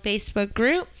 show Facebook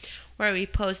group, where we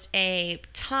post a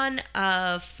ton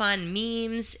of fun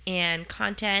memes and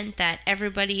content that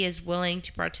everybody is willing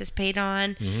to participate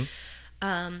on.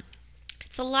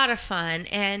 It's a lot of fun,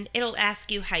 and it'll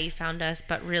ask you how you found us,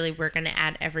 but really we're going to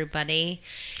add everybody.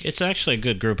 It's actually a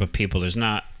good group of people. There's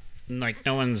not, like,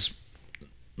 no one's,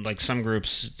 like, some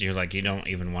groups, you're like, you don't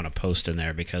even want to post in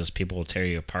there because people will tear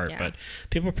you apart, Yeah. but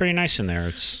people are pretty nice in there.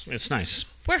 It's nice.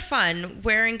 We're fun,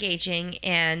 we're engaging,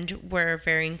 and we're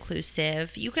very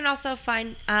inclusive. You can also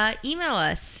email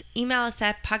us. Email us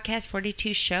at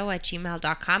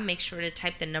podcast42show@gmail.com. Make sure to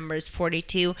type the numbers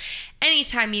 42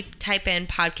 anytime you type in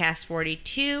podcast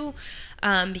 42,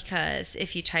 because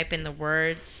if you type in the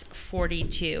words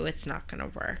 42, it's not going to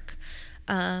work.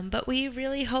 But we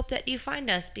really hope that you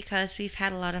find us because we've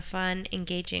had a lot of fun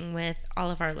engaging with all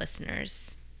of our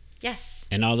listeners. Yes.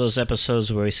 And all those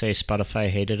episodes where we say Spotify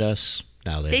hated us,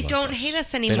 now They love don't us. hate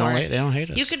us They anymore. don't hate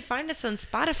us. You can find us on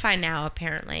Spotify now,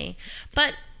 apparently.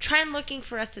 But try and looking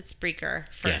for us at Spreaker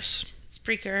first. Yes.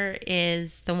 Spreaker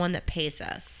is the one that pays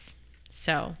us.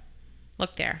 So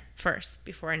look there first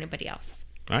before anybody else.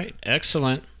 All right,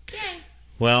 excellent. Yay.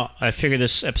 Well, I figured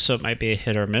this episode might be a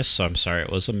hit or miss, so I'm sorry it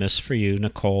was a miss for you,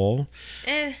 Nicole.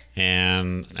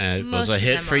 And it Most was a of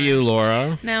hit them for are. you,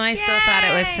 Laura. No, I still thought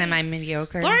it was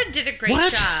semi-mediocre. Laura did a great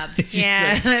What? job.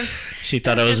 Yeah. She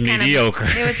thought it was kind of- mediocre.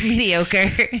 it was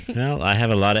mediocre. Well, I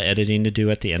have a lot of editing to do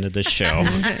at the end of this show.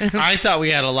 I thought we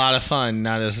had a lot of fun.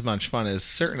 Not as much fun as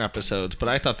certain episodes, but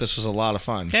I thought this was a lot of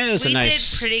fun. Yeah, it was We a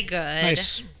nice, did pretty good.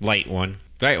 nice light one.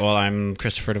 Right, well, I'm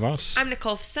Christopher DeVos. I'm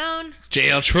Nicole Fasone.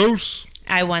 JL Truce.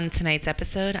 I won tonight's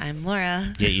episode. I'm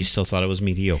Laura. Yet you still thought it was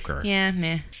mediocre. Yeah,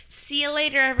 meh. See you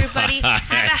later, everybody.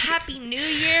 Have a happy new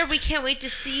year. We can't wait to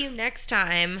see you next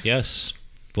time. Yes.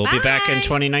 We'll be back in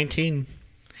 2019.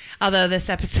 Although this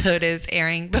episode is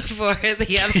airing before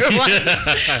the other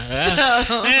one.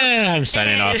 So. I'm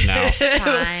signing off now.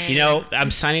 Fine. You know,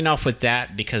 I'm signing off with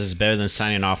that because it's better than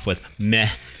signing off with meh.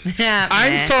 Yeah,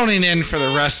 I'm meh. phoning in for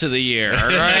the rest of the year, all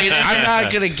right? I'm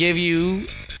not going to give you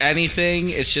anything.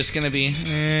 It's just going to be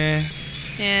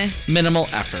Yeah. minimal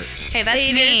effort. Hey, that's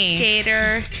Later, me.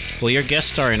 skater. Well, you're guest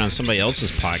starring on somebody else's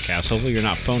podcast. Hopefully you're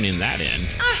not phoning that in.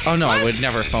 Oh, no, I would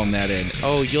never phone that in.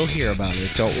 Oh, you'll hear about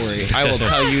it. Don't worry. I will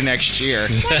tell you next year.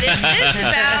 What is this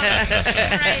about?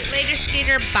 All right, later,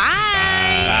 skater.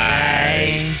 Bye.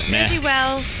 Bye. Meh. Be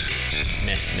well.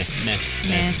 Meh, meh, meh,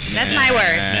 Meh. That's my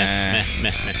word. meh,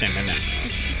 meh, meh, meh, meh, meh.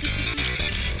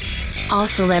 All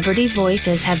celebrity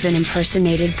voices have been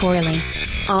impersonated poorly.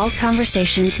 All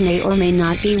conversations may or may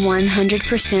not be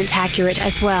 100% accurate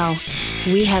as well.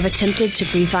 We have attempted to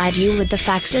provide you with the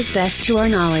facts as best to our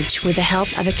knowledge with the help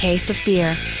of a case of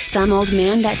beer, some old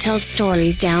man that tells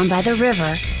stories down by the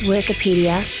river,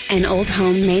 Wikipedia, and old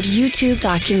homemade YouTube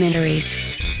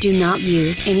documentaries. Do not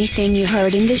use anything you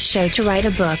heard in this show to write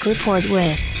a book report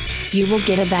with. You will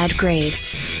get a bad grade.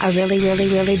 A really, really,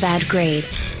 really bad grade.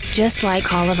 Just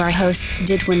like all of our hosts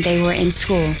did when they were in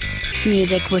school.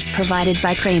 Music was provided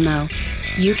by Cramo.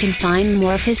 You can find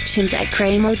more of his tunes at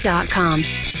cramo.com.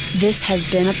 This has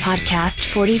been a Podcast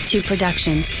 42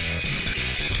 production.